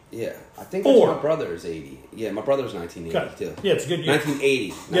 80. Yeah, I think 4. my brother's 80. Yeah, my brother's 1980 too. Yeah, it's a good year.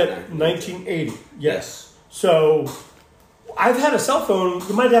 1980. Yeah, 1980. Yes. So, I've had a cell phone.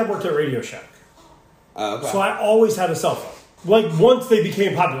 My dad worked at Radio Shack. Okay. So I always had a cell phone. Like once they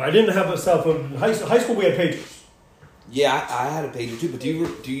became popular, I didn't have a cell phone. In high school we had pagers. Yeah, I had a pager too. But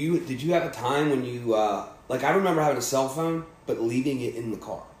did you have a time when you like? I remember having a cell phone, but leaving it in the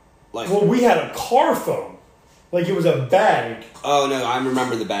car. Like, well, we had a car phone. Like it was a bag. Oh no, I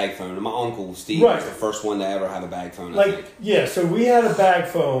remember the bag phone. My uncle Steve was the first one to ever have a bag phone. I think. Yeah, so we had a bag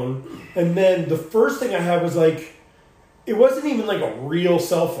phone, and then the first thing I had was like, it wasn't even like a real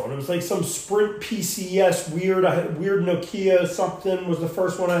cell phone. It was like some Sprint PCS weird. I had weird Nokia something was the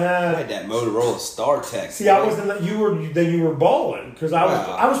first one I had. I had that Motorola StarTech. See, I wasn't. You were balling because I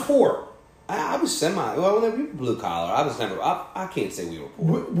was poor. I was well, we were blue collar. I was never. I can't say we were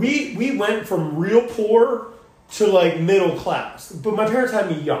poor. We went from real poor to like middle class, but my parents had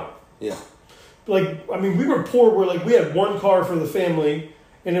me young. Yeah. Like, I mean, we were poor. Where like we had one car for the family,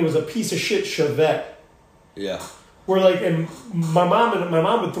 and it was a piece of shit Chevette. Yeah. Where like, and my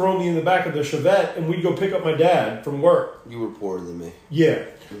mom would throw me in the back of the Chevette, and we'd go pick up my dad from work. You were poorer than me. Yeah,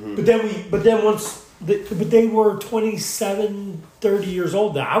 but they were 27, 30 years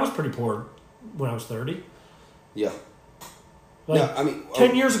old. Now I was pretty poor when I was 30. Yeah. Like, no, I mean,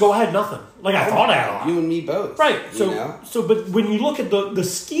 10 years ago, I had nothing. Like, I thought I had a lot. You and me both. Right. So, you know? But when you look at the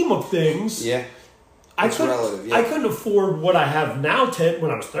scheme of things, yeah, it's relative. Yeah. I couldn't afford what I have now when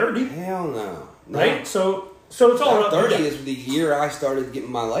I was 30. Hell no. Right. So it's all about 30 is the year I started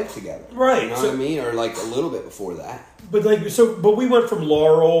getting my life together. Right. You know what I mean? Or like a little bit before that. But we went from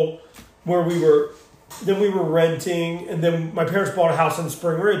Laurel, where we were renting, and then my parents bought a house in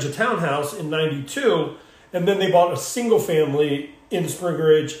Spring Ridge, a townhouse in '92. And then they bought a single family in Spring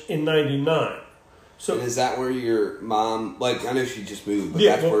Ridge in '99. So and is that where your mom? Like, I know she just moved, but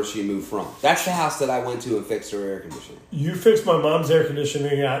that's where she moved from. That's the house that I went to and fixed her air conditioning. You fixed my mom's air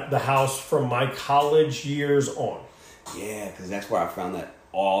conditioning at the house from my college years on. Yeah, because that's where I found that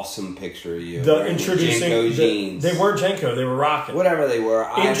awesome picture of you. The introducing Jenko jeans. They weren't Jenko. They were Rocket. Whatever they were.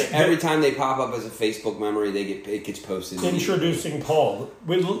 Every time they pop up as a Facebook memory, it gets posted. Introducing Paul.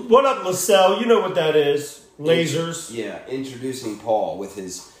 What up, LaSalle? You know what that is. Lasers. Yeah, introducing Paul with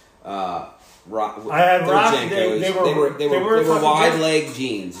his I had rock. They were wide leg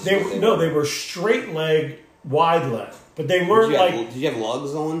jeans. They were straight leg, wide leg. But they weren't Did you have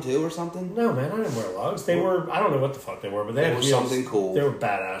lugs on too or something? No, man, I didn't wear lugs. They were. I don't know what the fuck they were, but they were something cool. They were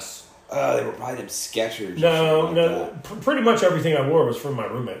badass. They were probably them Skechers. No. Pretty much everything I wore was from my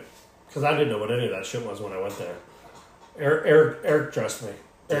roommate because I didn't know what any of that shit was when I went there. Eric dressed me.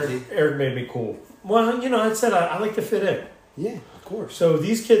 Eric made me cool. Well, I said I like to fit in. Yeah, of course. So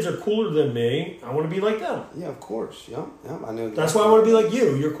these kids are cooler than me. I want to be like them. Yeah, of course. Yep, I know. That's why I want to be like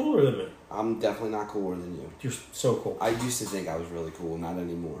you. You're cooler than me. I'm definitely not cooler than you. You're so cool. I used to think I was really cool, not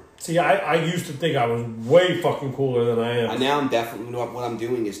anymore. See, I used to think I was way fucking cooler than I am. Now I'm definitely, what I'm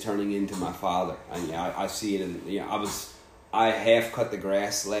doing is turning into my father. I see it in, I half cut the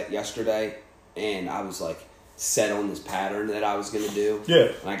grass yesterday, and I was like set on this pattern that I was going to do.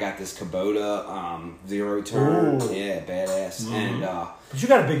 Yeah. And I got this Kubota zero turn. Ooh. Yeah, badass. Mm-hmm. And but you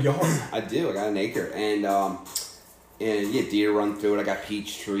got a big yard. I do. I got an acre. And deer run through it. I got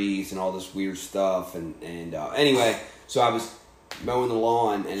peach trees and all this weird stuff. And anyway, so I was mowing the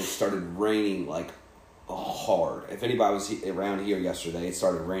lawn and it started raining like hard. If anybody was around here yesterday, it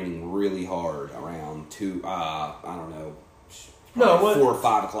started raining really hard around 4 or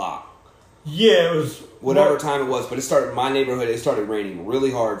 5 o'clock. Yeah, it was whatever time it was, but it started my neighborhood. It started raining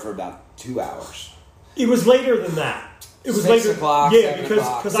really hard for about 2 hours. It was later than that. It was 6 o'clock. Yeah,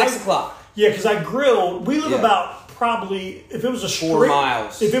 because 6 o'clock. Yeah, because I grill. We live about probably if it was a 4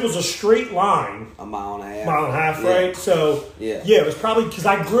 miles. If it was a straight line, a mile and a half. Right? So yeah, it was probably because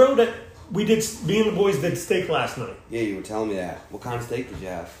I grilled at Me and the boys did steak last night. Yeah, you were telling me that. What kind of steak did you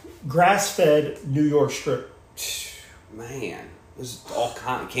have? Grass-fed New York strip. Man, this is all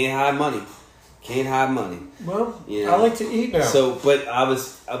kind. Can't hide money. Can't hide money. Well, you know? I like to eat now. So, but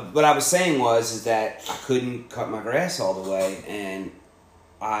what I was saying is that I couldn't cut my grass all the way, and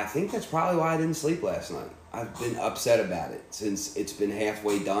I think that's probably why I didn't sleep last night. I've been upset about it since it's been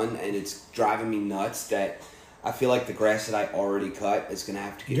halfway done, and it's driving me nuts that I feel like the grass that I already cut is going to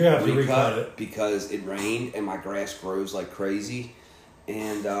have to get recut because it rained and my grass grows like crazy.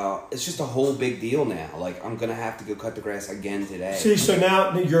 And it's just a whole big deal now. Like, I'm going to have to go cut the grass again today. See, so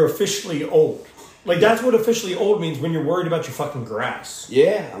now you're officially old. Like, that's what officially old means, when you're worried about your fucking grass.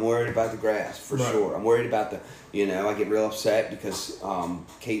 Yeah, I'm worried about the grass, for sure. I'm worried about I get real upset because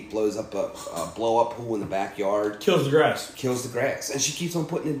Kate blows up a blow-up pool in the backyard. Kills the grass. And she keeps on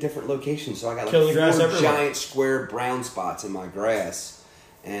putting it in different locations. So I got like 4 giant square brown spots in my grass.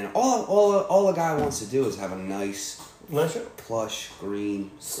 And all a guy wants to do is have a nice plush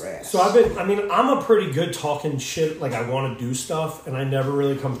green grass. So I'm a pretty good talking shit. Like, I want to do stuff, and I never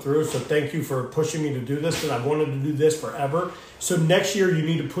really come through. So thank you for pushing me to do this, because I've wanted to do this forever. So next year you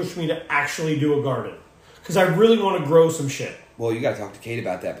need to push me to actually do a garden, because I really want to grow some shit. Well, you got to talk to Kate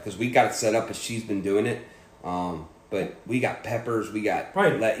about that, because we got it set up as she's been doing it. But we got peppers, we got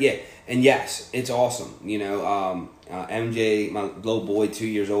and yes, it's awesome. MJ, my little boy, 2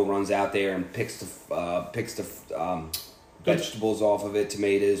 years old, runs out there and picks the vegetables off of it,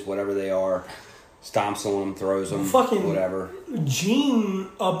 tomatoes, whatever they are, stomps on them, throws them, whatever. Gene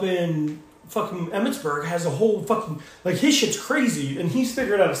up in fucking Emmitsburg has a whole fucking, like, his shit's crazy, and he's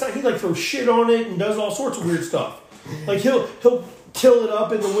figured out he like throws shit on it and does all sorts of weird stuff. Like, he'll till it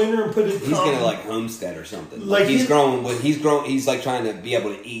up in the winter and put it. He's gonna like homestead or something. Like he's grown. He's like trying to be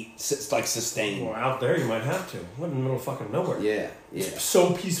able to eat, like sustain. Well, out there you might have to. We're in the middle of fucking nowhere. Yeah. It's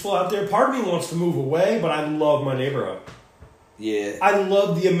so peaceful out there. Part of me wants to move away, but I love my neighborhood. Yeah. I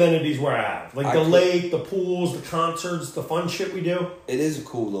love the amenities where I have, like the lake, the pools, the concerts, the fun shit we do. It is a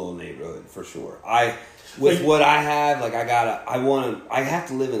cool little neighborhood for sure. What I have, like, I have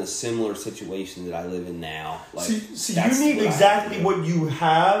to live in a similar situation that I live in now. Like, see, you need exactly what you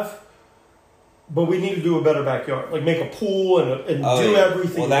have, but we need to do a better backyard. Like, make a pool and do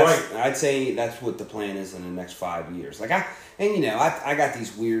everything right. I'd say that's what the plan is in the next 5 years. Like, I got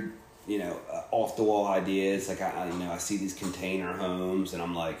these weird, off the wall ideas. Like, I see these container homes, and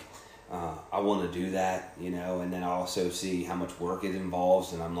I'm like, I want to do that, and then I also see how much work it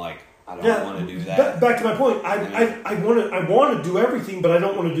involves, and I'm like, I don't want to do that. Back to my point. I want to do everything, but I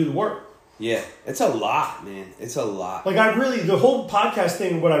don't want to do the work. Yeah, it's a lot, man. It's a lot. Like, the whole podcast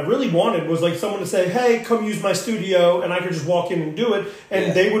thing, what I really wanted was like someone to say, "Hey, come use my studio," and I could just walk in and do it,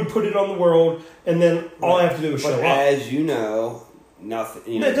 and they would put it on the world, and then all I have to do is show up. As you know,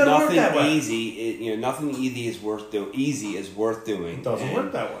 nothing easy. Nothing easy is worth doing. It doesn't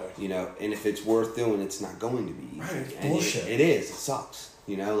work that way. And if it's worth doing, it's not going to be easy. Right, it's bullshit. It is. It sucks.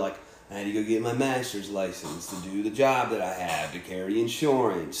 Like, I had to go get my master's license to do the job that I have, to carry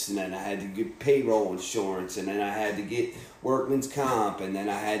insurance, and then I had to get payroll insurance, and then I had to get workman's comp, and then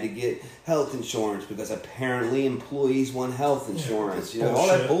I had to get health insurance because apparently employees want health insurance. All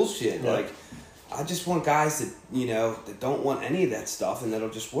that bullshit. Yeah. Like, I just want guys that that don't want any of that stuff and that'll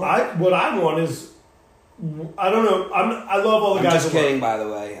just work. What I want is, I don't know. I love all the guys. Just kidding, by the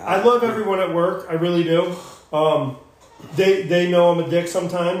way. I love everyone at work. I really do. They know I'm a dick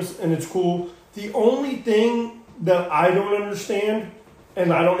sometimes, and it's cool. The only thing that I don't understand,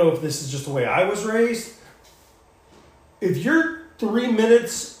 and I don't know if this is just the way I was raised, if you're 3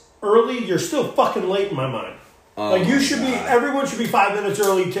 minutes early, you're still fucking late in my mind. Everyone should be 5 minutes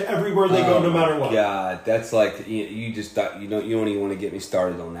early to everywhere they go, no matter what. God, that's like, you don't even want to get me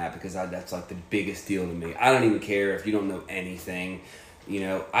started on that, because that's like the biggest deal to me. I don't even care if you don't know anything.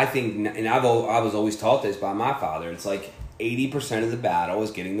 I think, and I was always taught this by my father. It's like 80% of the battle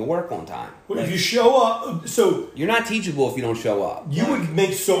is getting to work on time. Well, if you show up, so you're not teachable if you don't show up. You would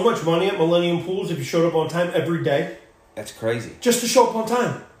make so much money at Millennium Pools if you showed up on time every day. That's crazy. Just to show up on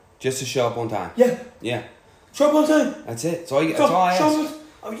time. Yeah. Show up on time. That's it. That's all I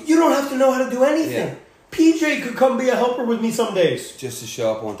ask. You don't have to know how to do anything. Yeah. PJ could come be a helper with me some days. Just to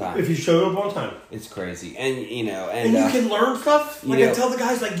show up on time. If you showed up on time. It's crazy. And, and you can learn stuff. Like, I tell the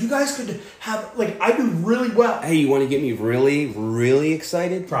guys, like, you guys could have, like, I do really well. Hey, you want to get me really, really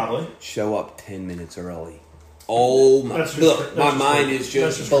excited? Probably. Show up 10 minutes early. Oh, my. Look, my mind is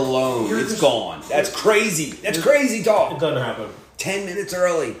just blown. It's gone. That's crazy. That's crazy talk. It doesn't happen. 10 minutes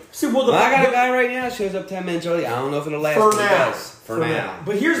early. See, I got a guy right now that shows up 10 minutes early. I don't know if it'll last. For for now.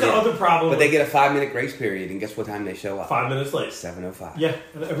 But here's the other problem. But they get a 5-minute grace period, and guess what time they show up? 5 minutes late. 7:05. Yeah.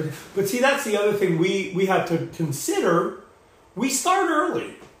 But see, that's the other thing we have to consider. We start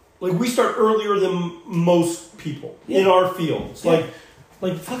early. Like, we start earlier than most people in our fields. Yeah.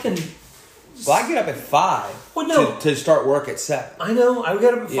 Like fucking... Well, I get up at 5 to start work at 7. I know. I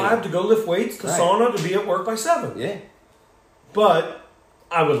get up at 5 to go lift weights, to sauna, to be at work by 7. Yeah. But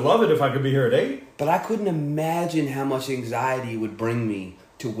I would love it if I could be here at 8. But I couldn't imagine how much anxiety it would bring me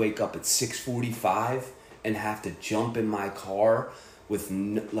to wake up at 6:45 and have to jump in my car with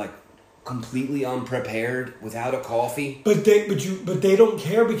completely unprepared without a coffee. But they don't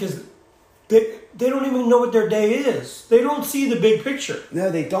care because they don't even know what their day is. They don't see the big picture.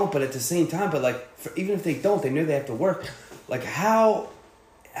 No, they don't. But at the same time, even if they don't, they know they have to work. Like how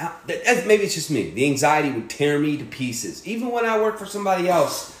maybe it's just me. The anxiety would tear me to pieces. Even when I worked for somebody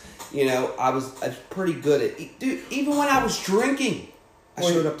else, I was pretty good at. Dude, even when I was drinking, I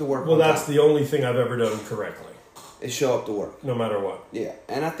showed up to work. Well, that's the only thing I've ever done correctly. Is show up to work. No matter what. Yeah.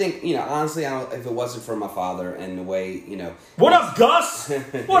 And I think, honestly, if it wasn't for my father and the way, What up, Gus?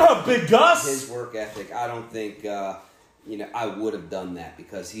 What up, big Gus? His work ethic, I don't think, I would have done that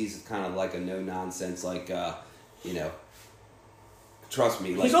because he's kind of like a no-nonsense, trust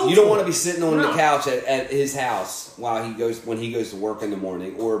me. Like, you don't want to be sitting on the couch at his house when he goes to work in the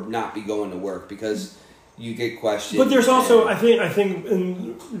morning or not be going to work because you get questioned. But there's also, I think,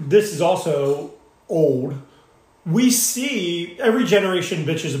 and this is also old. We see every generation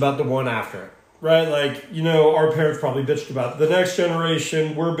bitches about the one after it, right? Like, our parents probably bitched about the next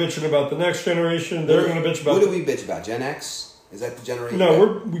generation. We're bitching about the next generation. They're going to bitch about... What do we bitch about? Gen X? Is that the generation?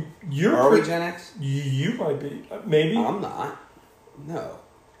 No, Are we Gen X? You might be. Maybe. I'm not. No.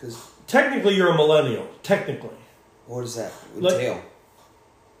 Because technically, you're a millennial. Technically. What does that entail?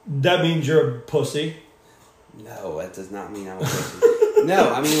 That means you're a pussy. No, that does not mean I'm a pussy.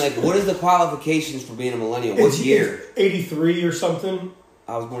 No, I mean, what is the qualifications for being a millennial? What year? 83 or something.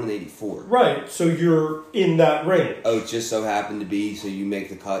 I was born in 84. Right, so you're in that range. Oh, it just so happened to be so you make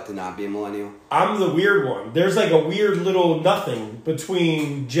the cut to not be a millennial? I'm the weird one. There's like a weird little nothing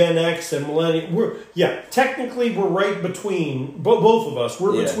between Gen X and millennial. Technically we're right between, both of us.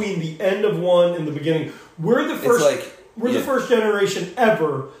 We're between the end of one and the beginning. We're the first. The first generation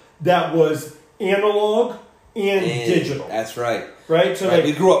ever that was analog and digital. That's right. Right? So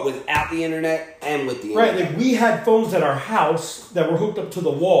we grew up without the internet and with the internet. Right, like we had phones at our house that were hooked up to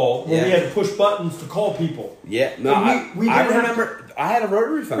the wall where we had to push buttons to call people. Yeah. No, I remember I had a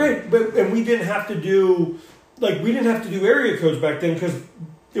rotary phone. Right, and we didn't have to do area codes back then because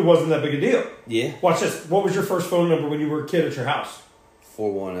it wasn't that big a deal. Yeah. Watch this. What was your first phone number when you were a kid at your house?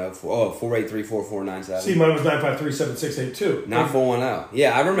 410-483-4497. See, mine was 953-7682. Not 410.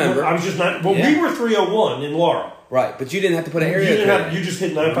 Yeah, I remember. I was just not. Well, we were 301 in Laurel. Right, but you didn't have to put an area code. You just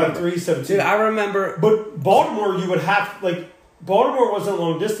hit 953-7682. Dude, I remember. But Baltimore, you would have Baltimore wasn't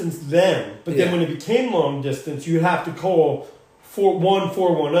long distance then, but then when it became long distance, you would have to call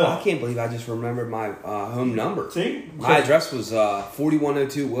 410. I can't believe I just remembered my home number. See, my address was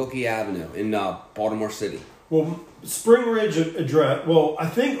 4102 Wilkie Avenue in Baltimore City. Well, Spring Ridge address. Well, I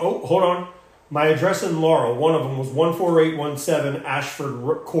think. Oh, hold on. My address in Laurel, one of them was 14817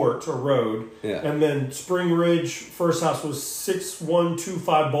 Ashford Court or Road. Yeah. And then Spring Ridge, first house was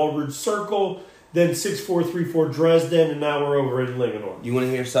 6125 Baldridge Circle, then 6434 Dresden, and now we're over in Linganore. You want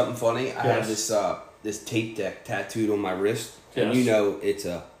to hear something funny? Yes. I have this tape deck tattooed on my wrist, and it's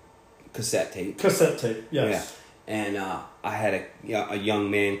a cassette tape. Cassette tape, yes. Yeah. And I had a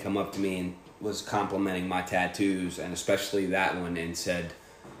young man come up to me and was complimenting my tattoos, and especially that one, and said,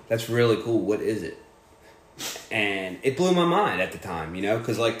 "That's really cool. What is it?" And it blew my mind at the time,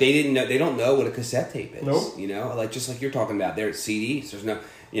 because they don't know what a cassette tape is. Nope. Just like you're talking about, they're at CDs. There's no,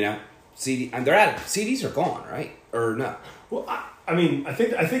 CD, and they're at CDs are gone, right? Or no? Well, I think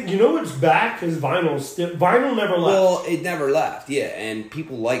what's back is vinyl. Vinyl never left. Well, it never left. Yeah, and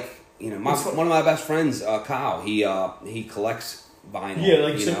people one of my best friends, Kyle. He collects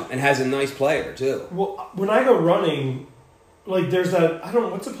vinyl. Yeah, and has a nice player too. Well, when I go running. There's that, I don't know,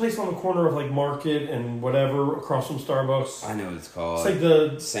 what's the place on the corner of, Market and whatever, across from Starbucks? I know what it's called. It's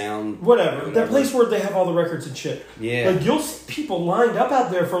the... Sound... Whatever. That place where they have all the records and shit. Yeah. You'll see people lined up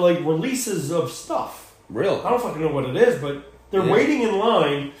out there for, releases of stuff. Really? I don't fucking know what it is, but they're waiting in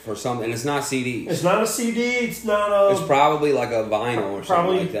line... For something, and it's not CDs. It's not a CD, it's not a... It's probably like a vinyl or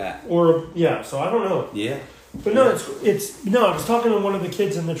something like that. Or, so I don't know. Yeah. But no, it's... No, I was talking to one of the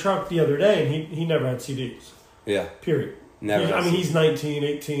kids in the truck the other day, and he never had CDs. Yeah. Period. Never. He's 19,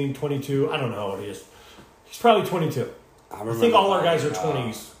 18, 22. I don't know how old he is. He's probably 22. I think all our guys are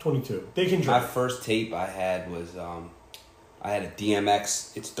 20s, 22. They can drink. My first tape I had was I had a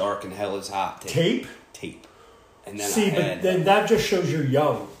DMX, It's Dark and Hell is Hot Tape? Tape. And then See, but then that just shows you're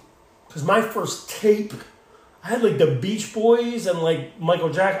young. Because my first tape, I had like the Beach Boys and like Michael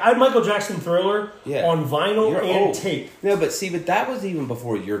Jackson. I had Michael Jackson Thriller on vinyl and old. tape. No, but see, but that was even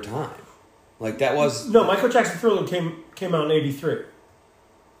before your time. Like that was... No, Michael Jackson Thriller came out in 83.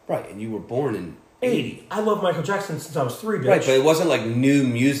 Right, and you were born in 80. I love Michael Jackson since I was 3, bitch. Right, but it wasn't like new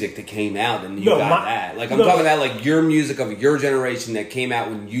music that came out and you got that. Like I'm talking about like your music of your generation that came out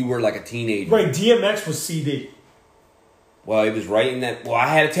when you were like a teenager. Right, DMX was CD. Well, he was writing that. Well, I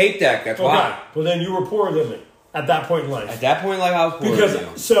had a tape deck. That's why. Well, then you were poorer than me at that point in life. At that point in life, I was poorer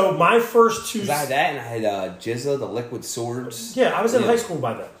than you. So my first two... I had that, and I had Jizza, the Liquid Swords. Yeah, I was in high school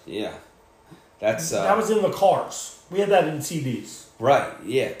by then. Yeah. That's... that was in the cars. We had that in CDs. Right,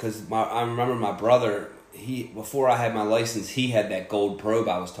 yeah, because I remember my brother, before I had my license, he had that gold probe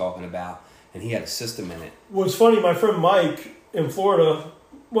I was talking about, and he had a system in it. What's funny, my friend Mike in Florida...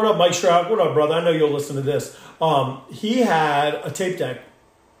 What up, Mike Stroud? What up, brother? I know you'll listen to this. He had a tape deck,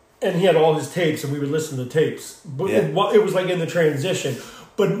 and he had all his tapes, and we would listen to tapes. But it was like in the transition.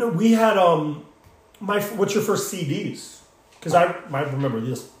 But no, we had what's your first CDs? Because I remember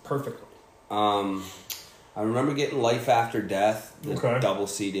this perfectly. I remember getting Life After Death, the double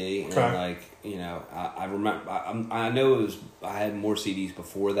CD, and I remember. I know it was. I had more CDs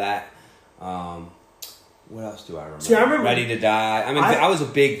before that. What else do I remember? See, I remember Ready to Die. I mean, I was a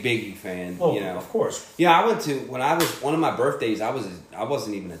big Biggie fan. Oh, of course. Yeah, I went to when I was one of my birthdays. I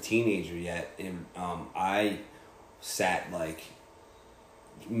wasn't even a teenager yet, and I sat like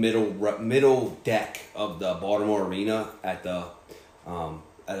middle deck of the Baltimore Arena at a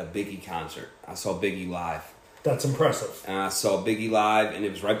Biggie concert. I saw Biggie live. That's impressive. And I saw Biggie live, and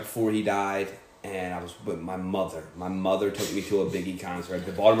it was right before he died. And I was with my mother. My mother took me to a Biggie concert at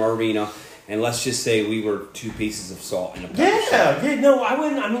the Baltimore Arena. And let's just say we were 2 pieces of salt in a pepper shake. No, I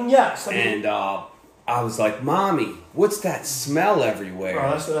wouldn't. I mean, yes. And I was like, "Mommy, what's that smell everywhere?"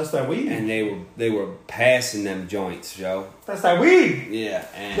 Oh, that's that weed. And they were passing them joints, Joe. That's that weed. Yeah,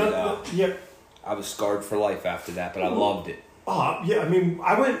 and I was scarred for life after that, but I loved it. Yeah. I mean,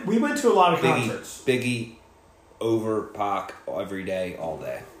 we went to a lot of concerts. Biggie, over Pac every day, all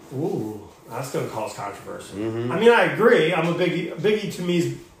day. Ooh, that's going to cause controversy. Mm-hmm. I mean, I agree. I'm a Biggie to me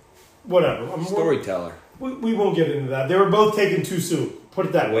is whatever. I'm storyteller. We won't get into that. They were both taken too soon. Put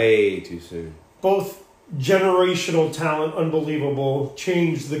it that way. Way too soon. Both generational talent, unbelievable,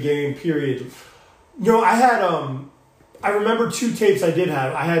 changed the game, period. You know, I had, I remember 2 tapes I did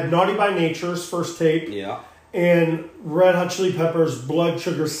have. I had Naughty by Nature's first tape. Yeah. And Red Hot Chili Peppers' Blood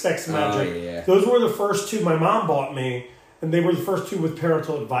Sugar Sex Magic. Oh, yeah. Those were the first 2 my mom bought me. And they were the first 2 with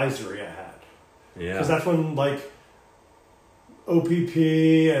parental advisory I had. Yeah. Because that's when, like, OPP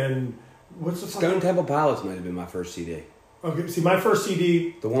and... What's the Stone Temple Pilots might have been my first CD. Okay, see, my first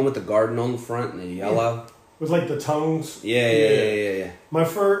CD... The one with the garden on the front and the yellow? With, like, the tongues. Yeah. My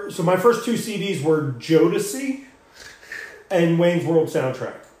first 2 CDs were Jodeci and Wayne's World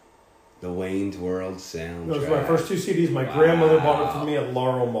Soundtrack. The Wayne's World Soundtrack. Those were my first 2 CDs. My grandmother bought it for me at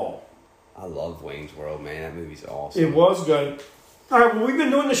Laurel Mall. I love Wayne's World, man. That movie's awesome. It was good. All right, well, we've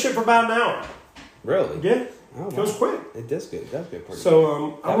been doing this shit for about an hour. Really? Yeah. Oh, it goes quick. It does good. It does get pretty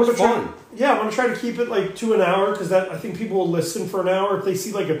So, I want to try. Yeah, I want to try to keep it like to an hour because I think people will listen for an hour. If they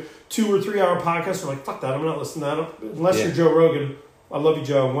see like a 2 or 3 hour podcast, they're like, "Fuck that! I'm not listening to that." Unless you're Joe Rogan. I love you,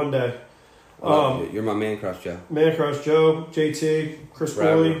 Joe. One day. You're my man crush, Joe. Man crush, Joe, JT, Chris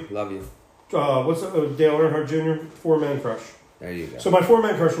Foley. Love you. What's Dale Earnhardt Jr. 4-man crush. There you go. So my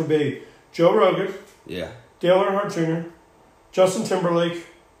 4-man crush would be Joe Rogan. Yeah. Dale Earnhardt Jr., Justin Timberlake,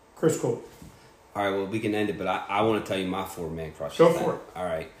 Chris Cole. All right, well, we can end it, but I want to tell you my 4-man crush. Go for it. All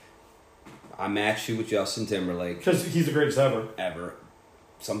right. I matched you with Justin Timberlake. Because he's the greatest ever. Ever.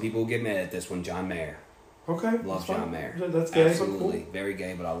 Some people get mad at this one. John Mayer. Okay. Love John Mayer. That's gay. Absolutely. Cool. Very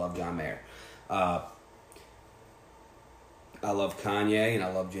gay, but I love John Mayer. I love Kanye, and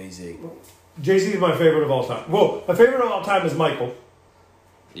I love Jay-Z. Jay-Z is my favorite of all time. Well, my favorite of all time is Michael.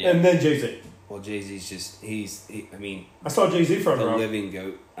 Yeah. And then Jay-Z. Well, Jay-Z's just, I mean... I saw Jay-Z front row. The living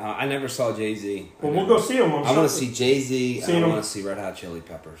goat. I never saw Jay-Z. Well, we'll go see him. I want to see Jay-Z. I want to see Red Hot Chili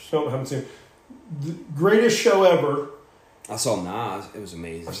Peppers. No, I haven't seen him. The greatest show ever. I saw Nas. It was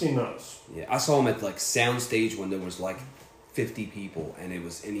amazing. I've seen Nas. Yeah, I saw him at like Soundstage when there was like 50 people, and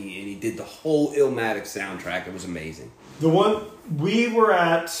he did the whole Illmatic soundtrack. It was amazing. The one we were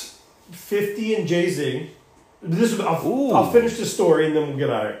at 50 and Jay-Z. I'll finish the story and then we'll get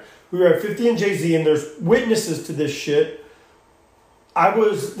out of here. We were at 50 and Jay-Z, and there's witnesses to this shit.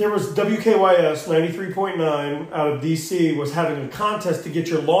 There was WKYS 93.9 out of DC was having a contest to get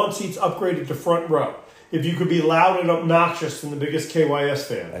your lawn seats upgraded to front row. if you could be loud and obnoxious and the biggest KYS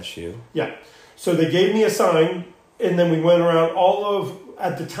fan. That's you. Yeah. So they gave me a sign, and then we went around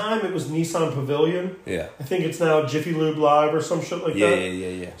at the time it was Nissan Pavilion. Yeah. I think it's now Jiffy Lube Live or some shit like that.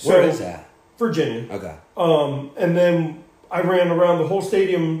 Yeah. So, Where is that? Virginia. Okay. And then I ran around the whole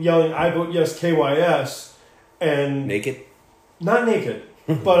stadium yelling, "I vote yes, KYS," and Naked? not naked,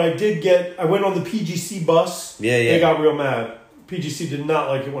 but I went on the PGC bus. Yeah. They got real mad. PGC did not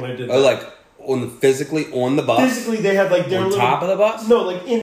like it when I did that. Oh, like physically on the bus? Physically, they had like their on little, top of the bus? No, like in